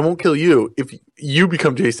Jason, I won't kill you. If you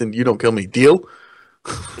become Jason, you don't kill me. Deal?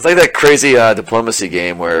 It's like that crazy diplomacy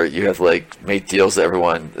game where you have to like make deals to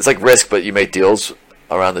everyone. It's like Risk, but you make deals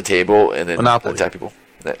around the table and then Monopoly. Attack people.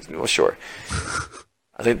 Well, sure.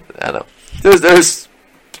 I don't know. There's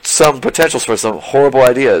some potentials for some horrible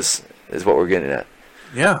ideas is what we're getting at.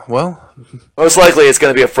 Yeah, well. Most likely it's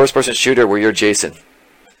going to be a first-person shooter where you're Jason.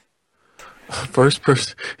 First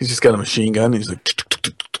person. He's just got a machine gun. And he's like...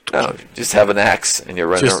 No, just have an axe and you're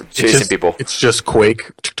running around chasing people. It's just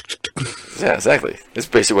Quake. Yeah, exactly. It's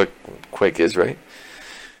basically what Quake is, right?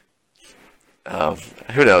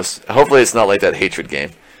 Who knows? Hopefully it's not like that Hatred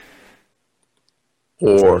game.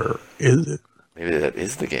 Or is it? Maybe that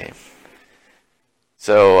is the game.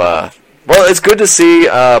 So, well, it's good to see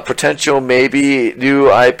potential maybe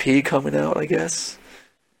new IP coming out, I guess.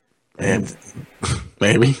 And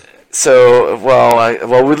maybe. So, well,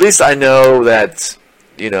 at least I know that,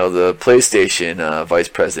 the PlayStation vice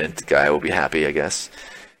president guy will be happy, I guess.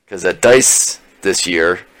 Because at DICE this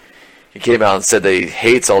year, he came out and said that he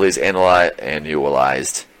hates all these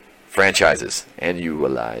annualized franchises.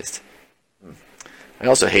 Annualized. I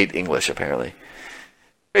also hate English, apparently.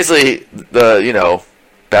 Basically, the,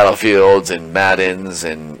 Battlefields and Maddens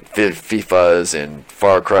and FIFAs and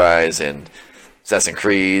Far Cries and Assassin's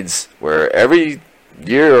Creeds, where every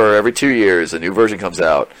year or every 2 years a new version comes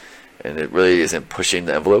out, and it really isn't pushing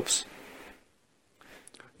the envelopes.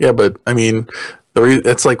 Yeah, but, I mean...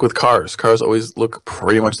 It's like with cars. Cars always look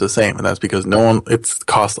pretty much the same, and that's because it's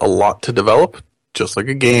cost a lot to develop, just like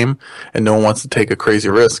a game, and no one wants to take a crazy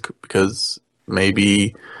risk because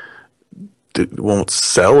maybe it won't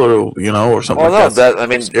sell or something like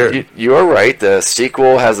that. You are right. The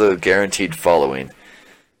sequel has a guaranteed following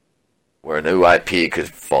where a new IP could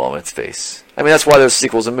fall on its face. I mean, that's why there's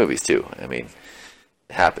sequels in movies, too. I mean,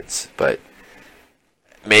 it happens, but...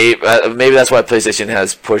 Maybe that's why PlayStation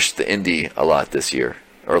has pushed the indie a lot this year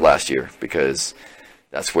or last year, because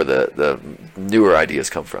That's where the newer ideas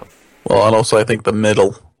come from. Well, and also I think the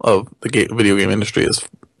middle of the video game industry has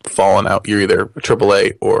fallen out. You're either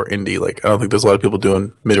AAA or indie. Like I don't think there's a lot of people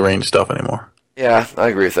doing mid-range stuff anymore. Yeah, I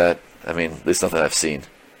agree with that. I mean, at least nothing I've seen,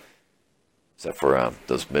 except for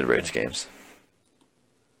those mid-range games.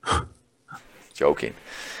 Joking.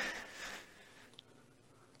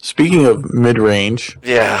 Speaking of mid-range,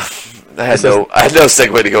 yeah, I had no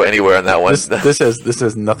segue to go anywhere on that one. This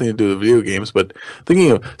has nothing to do with video games, but thinking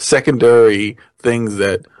of secondary things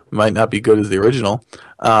that might not be good as the original.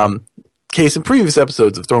 Case, in previous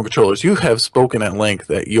episodes of Throne Controllers, you have spoken at length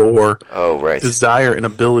that your desire and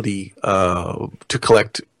ability to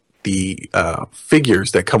collect the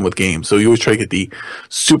figures that come with games. So you always try to get the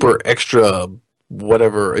super extra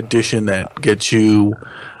whatever edition that gets you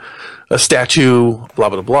a statue, blah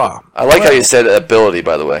blah blah. I like how you said ability,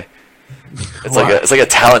 by the way. It's like a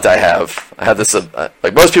talent I have. I have this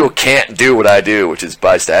like most people can't do what I do, which is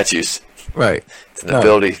buy statues. Right. It's an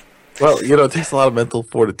ability. Well, it takes a lot of mental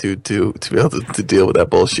fortitude to be able to deal with that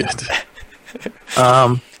bullshit. You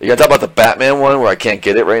gonna talk about the Batman one where I can't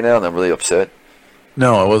get it right now and I'm really upset?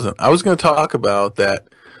 No, I wasn't. I was going to talk about that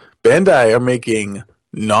Bandai are making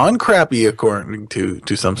non-crappy, according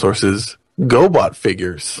to some sources, GoBot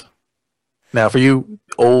figures. Now, for you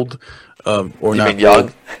old or you not mean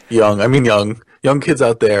young? Young, I mean young kids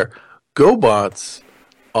out there, GoBots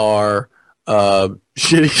are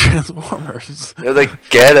shitty Transformers. They're the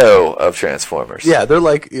ghetto of Transformers. Yeah, they're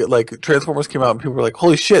like Transformers came out and people were like,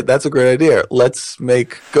 "Holy shit, that's a great idea! Let's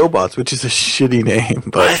make GoBots," which is a shitty name.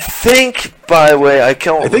 But I think, by the way, I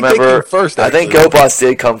can't remember. They came first. I think GoBots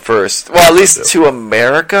did come first. Well, at least to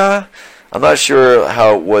America. I'm not sure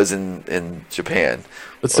how it was in Japan,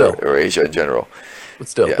 but still, or Asia in general. But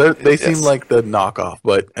still, yeah, they seem like the knockoff,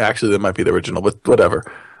 but actually, they might be the original. But whatever.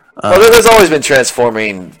 Well, there's always been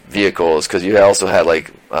transforming vehicles because you also had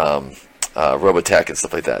like Robotech and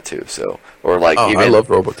stuff like that too. So, or like even I love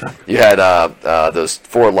Robotech. You had those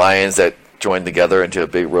 4 lions that joined together into a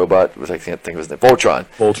big robot, which I can't think of his name. Voltron.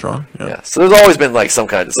 Voltron. Yeah. So there's always been like some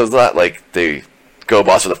kind of. So it's not like the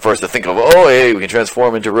GoBots were the first to think of. Oh, hey, we can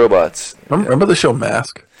transform into robots. Remember the show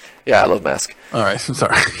Mask? Yeah, I love Mask. All right, I'm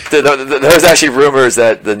sorry. There's actually rumors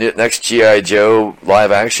that the next G.I. Joe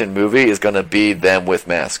live-action movie is going to be them with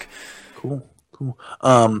Mask. Cool.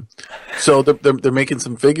 So they're making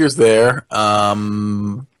some figures there. Case,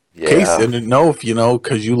 I didn't know if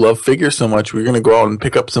because you love figures so much, we're going to go out and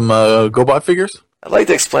pick up some GoBot figures. I'd like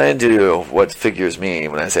to explain to you what figures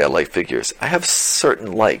mean when I say I like figures. I have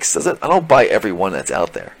certain likes. I don't buy every one that's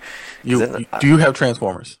out there. Do you have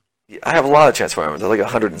Transformers? I have a lot of Transformers. I have like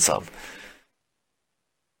 100 and some.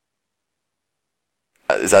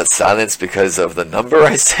 Is that silence because of the number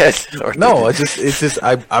I said? No,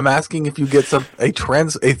 I'm asking if you get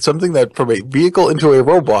something that from a vehicle into a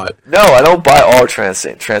robot. No, I don't buy all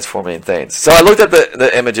transforming things. So I looked at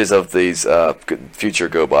the images of these future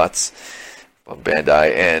GoBots from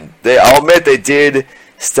Bandai, and I'll admit they did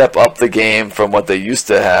step up the game from what they used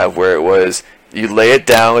to have, where it was you lay it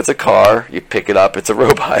down, it's a car, you pick it up, it's a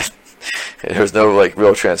robot. There's no like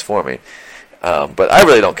real transforming. But I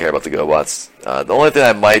really don't care about the GoBots. The only thing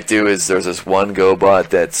I might do is there's this one GoBot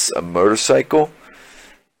that's a motorcycle,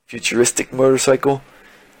 futuristic motorcycle.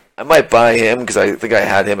 I might buy him because I think I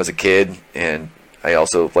had him as a kid, and I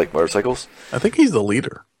also like motorcycles. I think he's the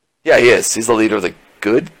leader. Yeah, he is. He's the leader of the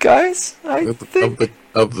good guys, I think.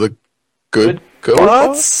 Of the good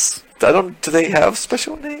GoBots? Do they have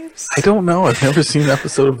special names? I don't know. I've never seen an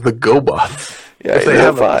episode of the GoBots. Yeah, they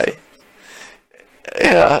have.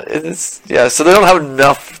 Yeah, so they don't have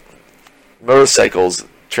enough motorcycles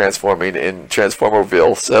transforming in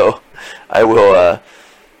Transformerville, so I will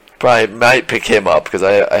probably might pick him up because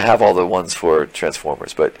I have all the ones for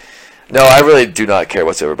Transformers. But no, I really do not care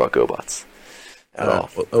whatsoever about GoBots at all.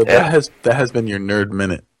 That has been your nerd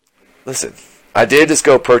minute. Listen, I did just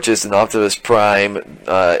go purchase an Optimus Prime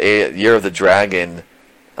Year of the Dragon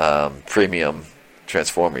premium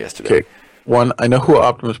Transformer yesterday. Okay. 1, I know who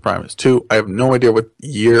Optimus Prime is. 2, I have no idea what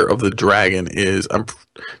Year of the Dragon is. I'm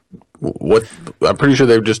pretty sure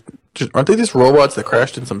they're just aren't they just robots that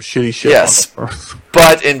crashed in some shitty shit? Yes,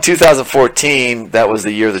 but in 2014, that was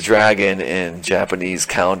the Year of the Dragon in Japanese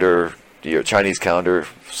calendar, Chinese calendar,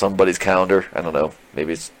 somebody's calendar. I don't know.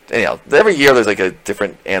 Maybe it's anyhow. Every year there's like a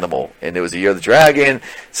different animal, and it was the Year of the Dragon.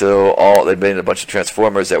 So they made a bunch of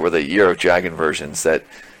Transformers that were the Year of Dragon versions. That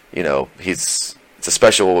it's a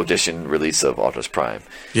special edition release of Optimus Prime.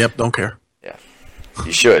 Yep, don't care. Yeah,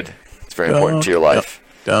 you should. It's very important to your life.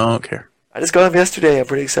 Don't care. I just got them yesterday. I'm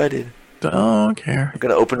pretty excited. Don't care. I'm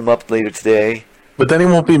going to open them up later today. But then it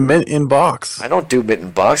won't be mint in box. I don't do mint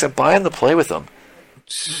in box. I buy them to play with them.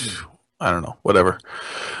 I don't know. Whatever.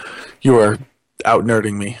 You are out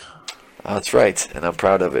nerding me. Oh, that's right, and I'm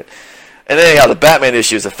proud of it. And anyhow, the Batman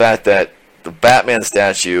issue is the fact that the Batman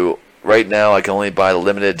statue, right now, I can only buy the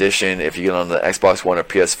limited edition if you get on the Xbox One or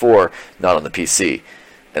PS4, not on the PC.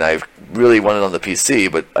 And I really want it on the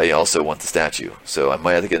PC, but I also want the statue. So I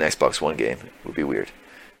might have to get an Xbox One game. It would be weird.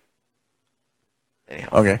 Anyhow.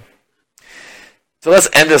 Okay. So let's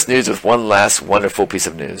end this news with one last wonderful piece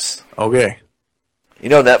of news. Okay. You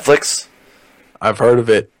know Netflix? I've heard of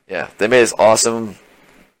it. Yeah, they made this awesome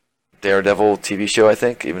Daredevil TV show, I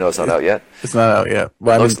think, even though it's not out yet. It's not out yet.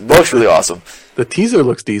 But looks really awesome. The teaser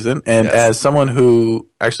looks decent, and Yes. as someone who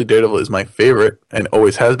actually Daredevil is my favorite and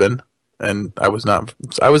always has been, and I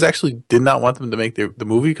did not want them to make the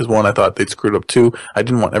movie because one, I thought they'd screwed up. Two, I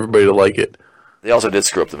didn't want everybody to like it. They also did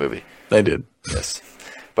screw up the movie. They did. Yes.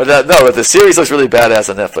 But no, the series looks really badass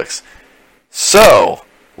on Netflix. So,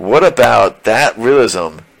 what about that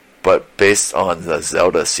realism, but based on the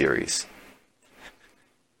Zelda series?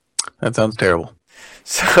 That sounds terrible.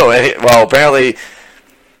 So, well, apparently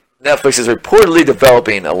Netflix is reportedly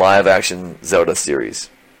developing a live-action Zelda series.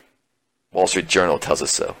 Wall Street Journal tells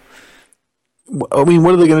us so. I mean,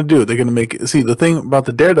 what are they going to do? They're going to make... See, the thing about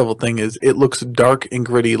the Daredevil thing is it looks dark and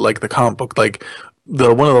gritty like the comic book. Like, one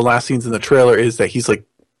of the last scenes in the trailer is that he's, like,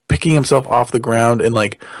 picking himself off the ground and,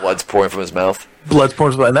 like... Blood's pouring from his mouth. Blood's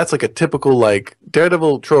pouring from his mouth. And that's, like, a typical, like,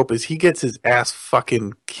 Daredevil trope is he gets his ass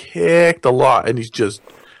fucking kicked a lot and he's just...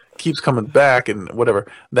 keeps coming back and whatever.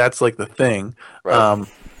 That's, like, the thing. Right.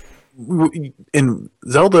 And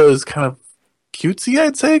Zelda is kind of cutesy,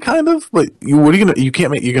 I'd say, kind of. But you're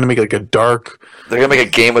gonna make like a dark. They're gonna make a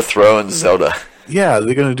Game of Thrones Zelda. Yeah,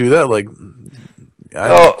 they're gonna do that. Like,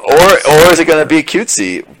 or is it gonna be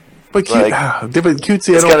cutesy? But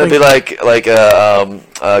cutesy. It's gonna be like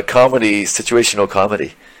a comedy, situational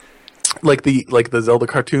comedy. Like the Zelda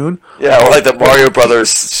cartoon. Yeah, or like the Mario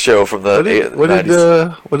Brothers show from the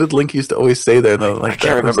 90s. What did Link used to always say there? Though, like I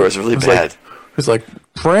can't remember. It was really bad. It was like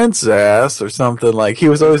princess or something. Like he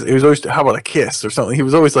was always how about a kiss or something. He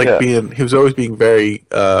was always being very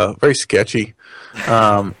very sketchy.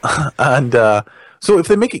 And so if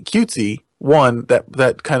they make it cutesy, one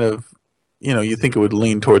that kind of you think it would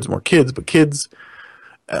lean towards more kids, but kids.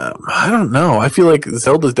 I don't know. I feel like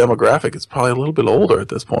Zelda's demographic is probably a little bit older at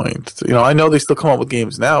this point. I know they still come up with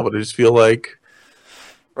games now, but I just feel like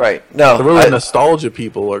right. No, the really nostalgia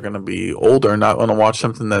people are going to be older and not want to watch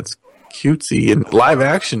something that's cutesy and live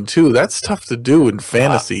action too. That's tough to do in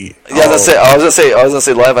fantasy. Yeah, I was gonna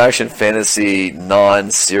say live action fantasy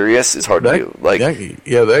non-serious is hard to do. Like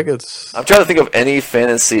that gets. I'm trying to think of any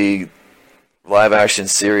fantasy live action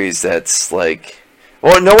series that's like.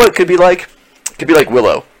 Well, know what it could be like? It could be like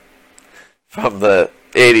Willow from the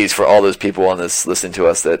 80s for all those people on this listening to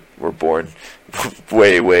us that were born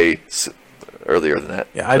way earlier than that.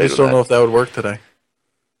 Yeah, I just don't know if that would work today.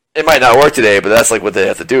 It might not work today, but that's like what they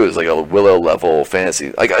have to do is like a Willow level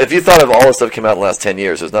fantasy. Like if you thought of all the stuff that came out in the last 10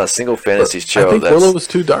 years, there's not a single fantasy show. I think Willow was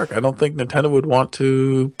too dark. I don't think Nintendo would want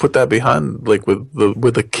to put that behind like with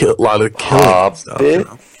a lot of killing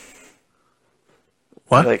stuff.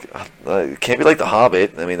 What? It can't be like The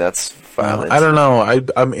Hobbit. I mean, that's violent. I don't know.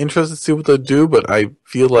 I'm interested to see what they do, but I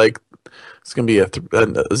feel like it's going to be a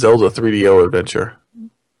Zelda 3DO adventure.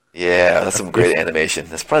 Yeah, that's some great animation.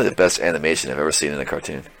 That's probably the best animation I've ever seen in a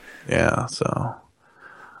cartoon. Yeah, so...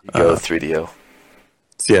 Go 3DO.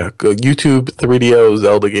 So yeah, go YouTube 3DO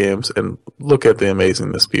Zelda games and look at the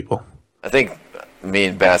amazingness, people. I think me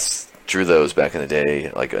and Bats drew those back in the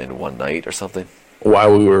day, like in one night or something.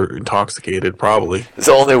 While we were intoxicated, probably. It's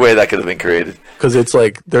the only way that could have been created. Because it's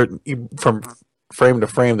like, they're from frame to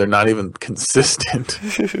frame, they're not even consistent.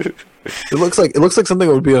 It looks like something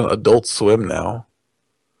that would be on Adult Swim now.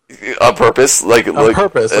 On purpose? On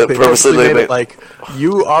purpose. Like they purposely made it like,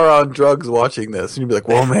 you are on drugs watching this. And you'd be like,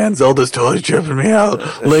 whoa, man, Zelda's totally tripping me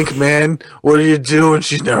out. Link, man, what are you doing?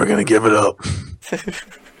 She's never going to give it up.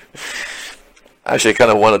 Actually, I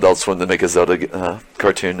kind of want Adult Swim to make a Zelda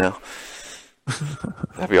cartoon now.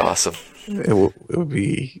 That'd be awesome. It would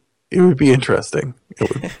be interesting.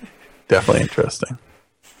 It would definitely interesting.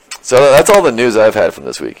 So that's all the news I've had from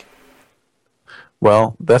this week.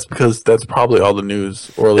 Well, that's because that's probably all the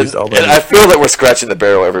news, or at least all the news. I feel that we're scratching the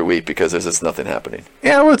barrel every week because there's just nothing happening.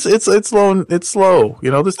 Yeah, well, it's slow. It's slow.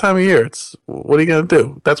 This time of year, what are you gonna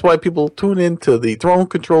do? That's why people tune into the Throne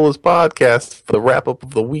Controllers podcast for the wrap up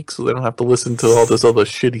of the week, so they don't have to listen to all this other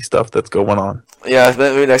shitty stuff that's going on. Yeah,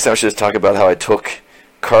 maybe next time I should just talk about how I took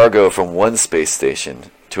cargo from one space station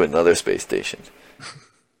to another space station,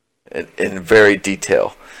 in very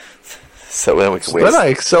detail. So then we can waste. Then I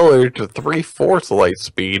accelerated to 3/4 light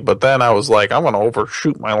speed, but then I was like, I'm going to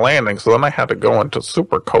overshoot my landing, so then I had to go into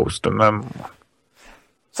super coast, and then...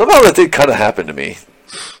 Somehow that did kind of happen to me.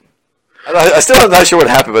 I still am not sure what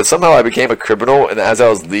happened, but somehow I became a criminal, and as I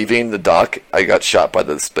was leaving the dock, I got shot by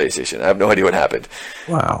the space station. I have no idea what happened.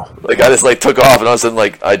 Wow. Like, I just, like, took off, and all of a sudden,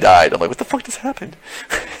 like, I died. I'm like, what the fuck just happened?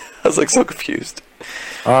 I was, like, so confused.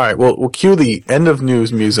 All right, well, we'll cue the end of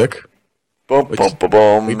news music. Boom, boom, boom,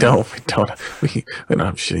 boom. We don't have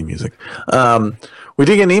shitty music. We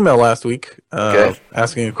did get an email last week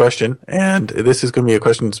asking a question, and this is going to be a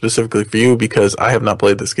question specifically for you because I have not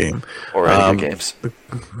played this game. Or any good games.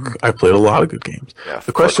 I played a lot of good games. Yeah,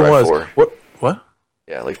 the question was, 4. what?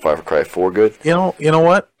 Yeah, like Far Cry 4 good. You know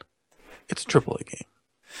what? It's a AAA game.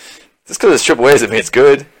 Just because it's AAA doesn't mean it's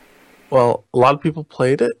good. Well, a lot of people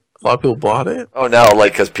played it. A lot of people bought it. Oh, now,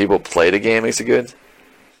 like, because people played a game makes it good?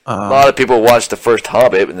 A lot of people watched the first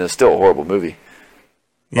Hobbit, and it's still a horrible movie.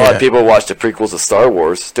 A lot of people watched the prequels of Star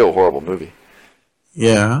Wars, still a horrible movie.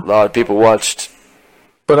 Yeah. A lot of people watched...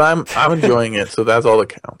 But I'm enjoying it, so that's all that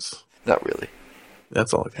counts. Not really.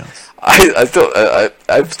 That's all that counts. I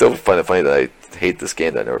still find it funny that I hate this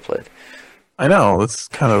game that I never played. I know, that's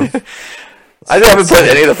kind of... I haven't played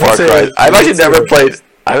any of the Far Cry's. I've actually never played...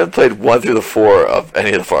 I haven't played 1 through the 4 of any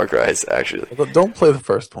of the Far Cry's, actually. But don't play the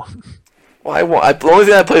first one. Well, the only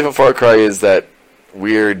thing I play from Far Cry is that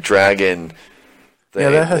weird dragon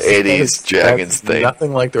thing, that has 80s dragons thing.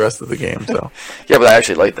 Nothing like the rest of the game, so... Yeah, but I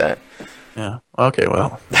actually like that. Yeah. Okay,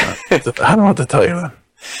 well, I don't know what to tell you then.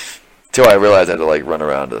 Until I realized I had to, like, run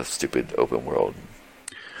around a stupid open world.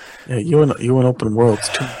 Yeah, you and open worlds,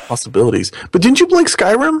 two possibilities. But didn't you blink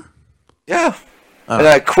Skyrim? Yeah. And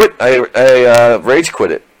I quit. I rage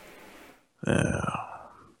quit it. Yeah.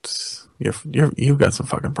 You've got some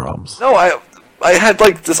fucking problems. No, I had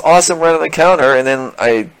like this awesome random encounter, and then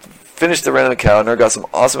I finished the random encounter, got some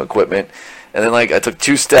awesome equipment, and then like I took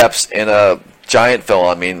 2 steps, and a giant fell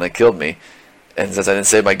on me and like killed me. And since I didn't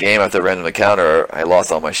save my game after the random encounter, I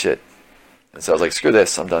lost all my shit. And so I was like, screw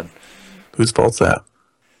this, I'm done. Whose fault's that?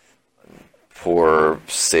 Poor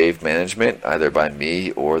save management, either by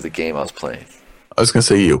me or the game I was playing. I was gonna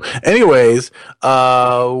say you. Anyways,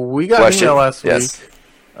 we got an email last week.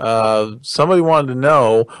 Somebody wanted to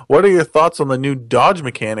know, what are your thoughts on the new dodge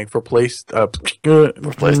mechanic for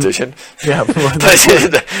PlayStation? Yeah.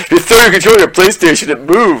 If you throw your controller at PlayStation, it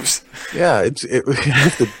moves. Yeah,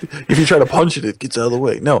 if you try to punch it, it gets out of the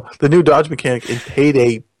way. No, the new dodge mechanic in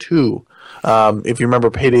Payday 2. If you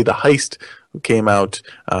remember Payday the Heist came out,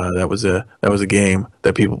 that was a game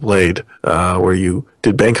that people played where you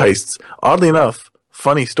did bank heists. Oddly enough,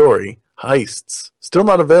 funny story, heists still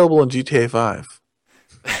not available in GTA 5.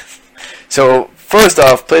 So, first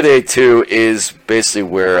off, Payday 2 is basically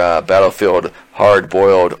where Battlefield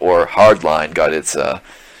Hard-Boiled or Hardline got its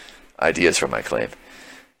ideas from, I claim.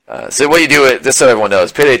 So what you do, just so everyone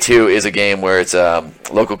knows, Payday 2 is a game where it's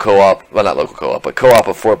local co-op, well not local co-op, but co-op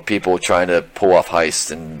of 4 people trying to pull off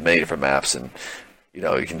heists in many different maps. And, you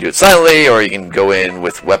know, you can do it silently, or you can go in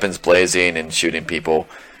with weapons blazing and shooting people.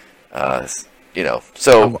 You know,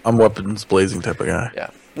 so... I'm weapons blazing type of guy. Yeah.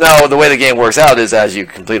 No, the way the game works out is as you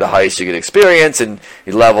complete a heist, you get experience, and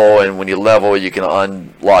you level, and when you level, you can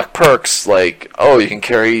unlock perks like, oh, you can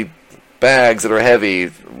carry bags that are heavy,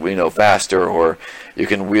 you know, faster, or you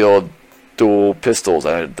can wield dual pistols.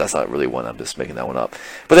 That's not really one, I'm just making that one up.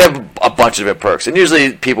 But they have a bunch of different perks, and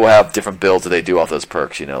usually people have different builds that they do off those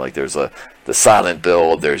perks, you know, like there's the silent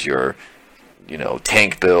build, there's your, you know,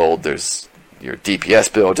 tank build, there's your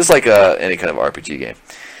DPS build, just like any kind of RPG game.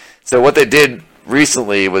 So what they did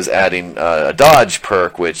recently was adding a dodge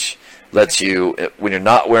perk, which lets you, when you're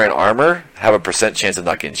not wearing armor, have a % chance of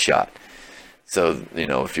not getting shot. So, you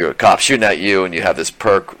know, if you're a cop shooting at you and you have this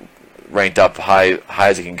perk ranked up high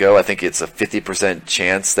as it can go, I think it's a 50%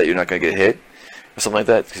 chance that you're not going to get hit or something like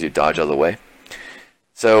that because you dodge out of the way.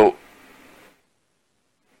 So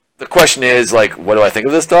the question is, like, what do I think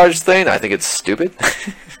of this dodge thing? I think it's stupid.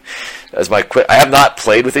 I have not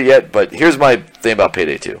played with it yet, but here's my thing about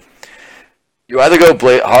Payday 2. You either go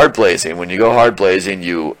hard blazing. When you go hard blazing,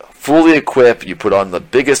 you fully equip, you put on the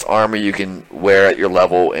biggest armor you can wear at your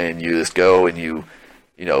level, and you just go and you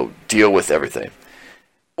know, deal with everything.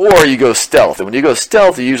 Or you go stealth. And when you go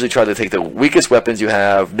stealth, you usually try to take the weakest weapons you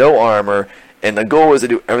have, no armor, and the goal is to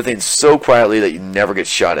do everything so quietly that you never get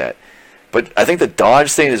shot at. But I think the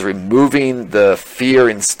dodge thing is removing the fear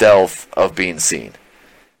and stealth of being seen.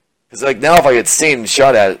 Because like now if I get seen and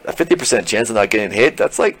shot at, a 50% chance of not getting hit,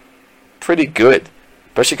 that's like pretty good,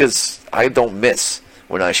 especially because I don't miss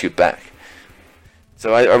when I shoot back.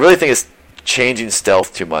 So I really think it's changing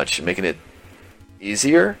stealth too much and making it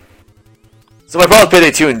easier. So my problem with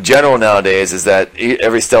Payday 2 in general nowadays is that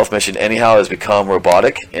every stealth mission anyhow has become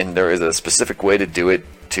robotic, and there is a specific way to do it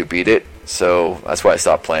to beat it. So that's why I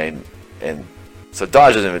stopped playing. And so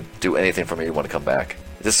dodge doesn't even do anything for me to want to come back.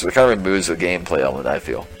 It just kind of removes the gameplay element, I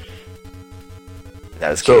feel.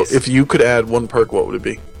 That is so if you could add one perk, what would it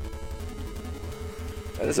be?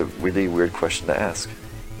 That is a really weird question to ask.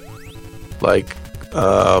 Like,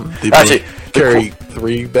 actually, carry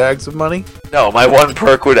 3 bags of money? No, my one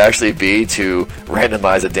perk would actually be to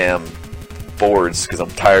randomize the damn boards, because I'm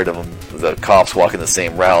tired of them, the cops walking the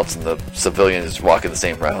same routes and the civilians walking the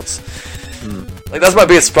same routes. Like, that's my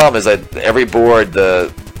biggest problem, is that every board,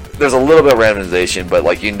 there's a little bit of randomization, but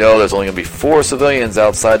like, you know, there's only going to be 4 civilians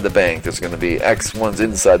outside the bank. There's going to be X ones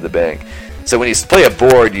inside the bank. So when you play a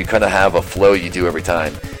board, you kind of have a flow you do every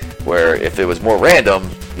time. Where if it was more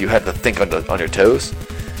random, you had to think on your toes.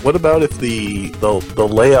 What about if the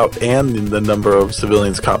layout and the number of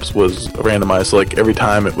civilians cops was randomized? So like every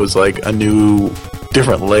time it was like a new,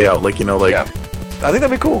 different layout. Like, you know, like yeah. I think that'd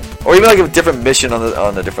be cool. Or even like a different mission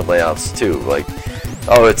on the different layouts too. Like,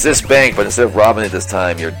 oh, it's this bank, but instead of robbing it this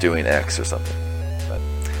time, you're doing X or something. But,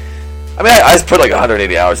 I mean, I put like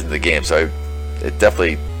 180 hours into the game, so it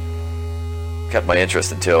definitely kept my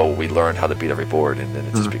interest until we learned how to beat every board, and then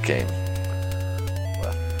it just became.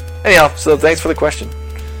 Well, anyhow, so thanks for the question.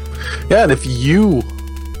 Yeah, and if you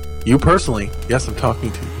personally, yes, I'm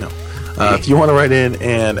talking to you. No, if you want to write in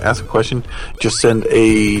and ask a question, just send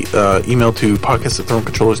a email to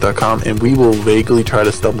podcast@thronecontrollers.com, and we will vaguely try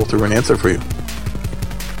to stumble through an answer for you.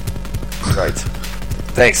 Right.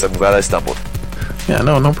 Thanks. I'm glad I stumbled. Yeah,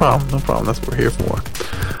 no problem. That's what we're here for.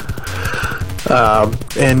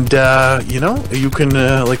 You know, you can,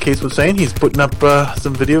 like Case was saying, he's putting up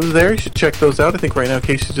some videos there. You should check those out. I think right now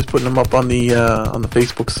Case is just putting them up on the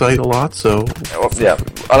Facebook site a lot. So yeah,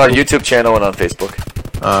 on our YouTube channel and on Facebook.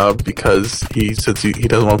 Because he says he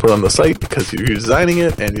doesn't want to put it on the site because he's designing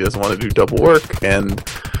it and he doesn't want to do double work and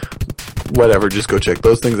whatever. Just go check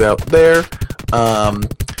those things out there.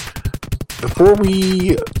 Before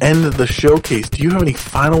we end the showcase, do you have any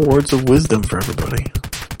final words of wisdom for everybody?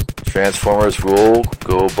 Transformers rule,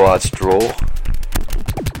 GoBots droll.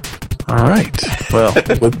 All right. Well,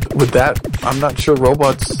 with that, I'm not sure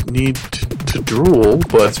robots need to drool,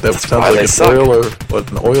 but that sounds like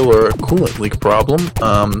an oil or a coolant leak problem.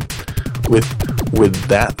 With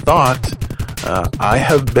that thought, I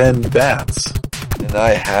have been Bats. And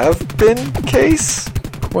I have been Case?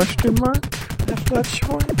 Question mark? I'm not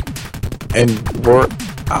sure. And we're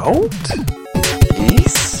out?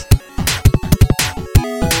 Peace?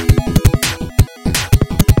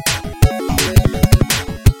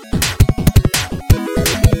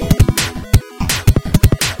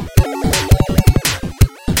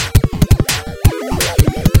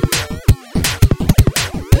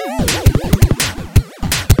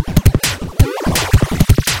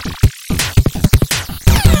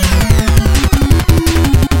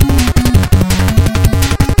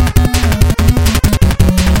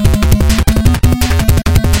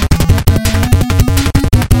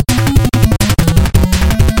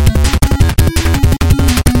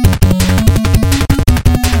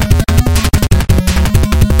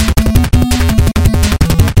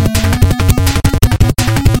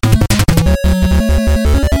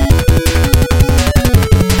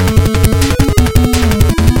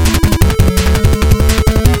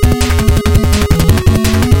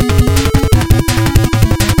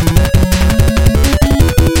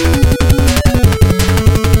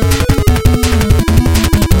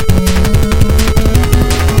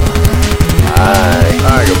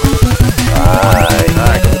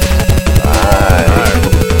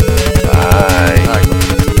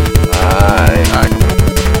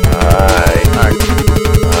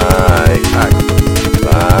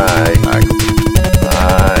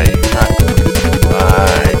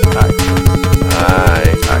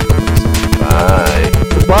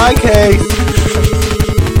 Bye, Case.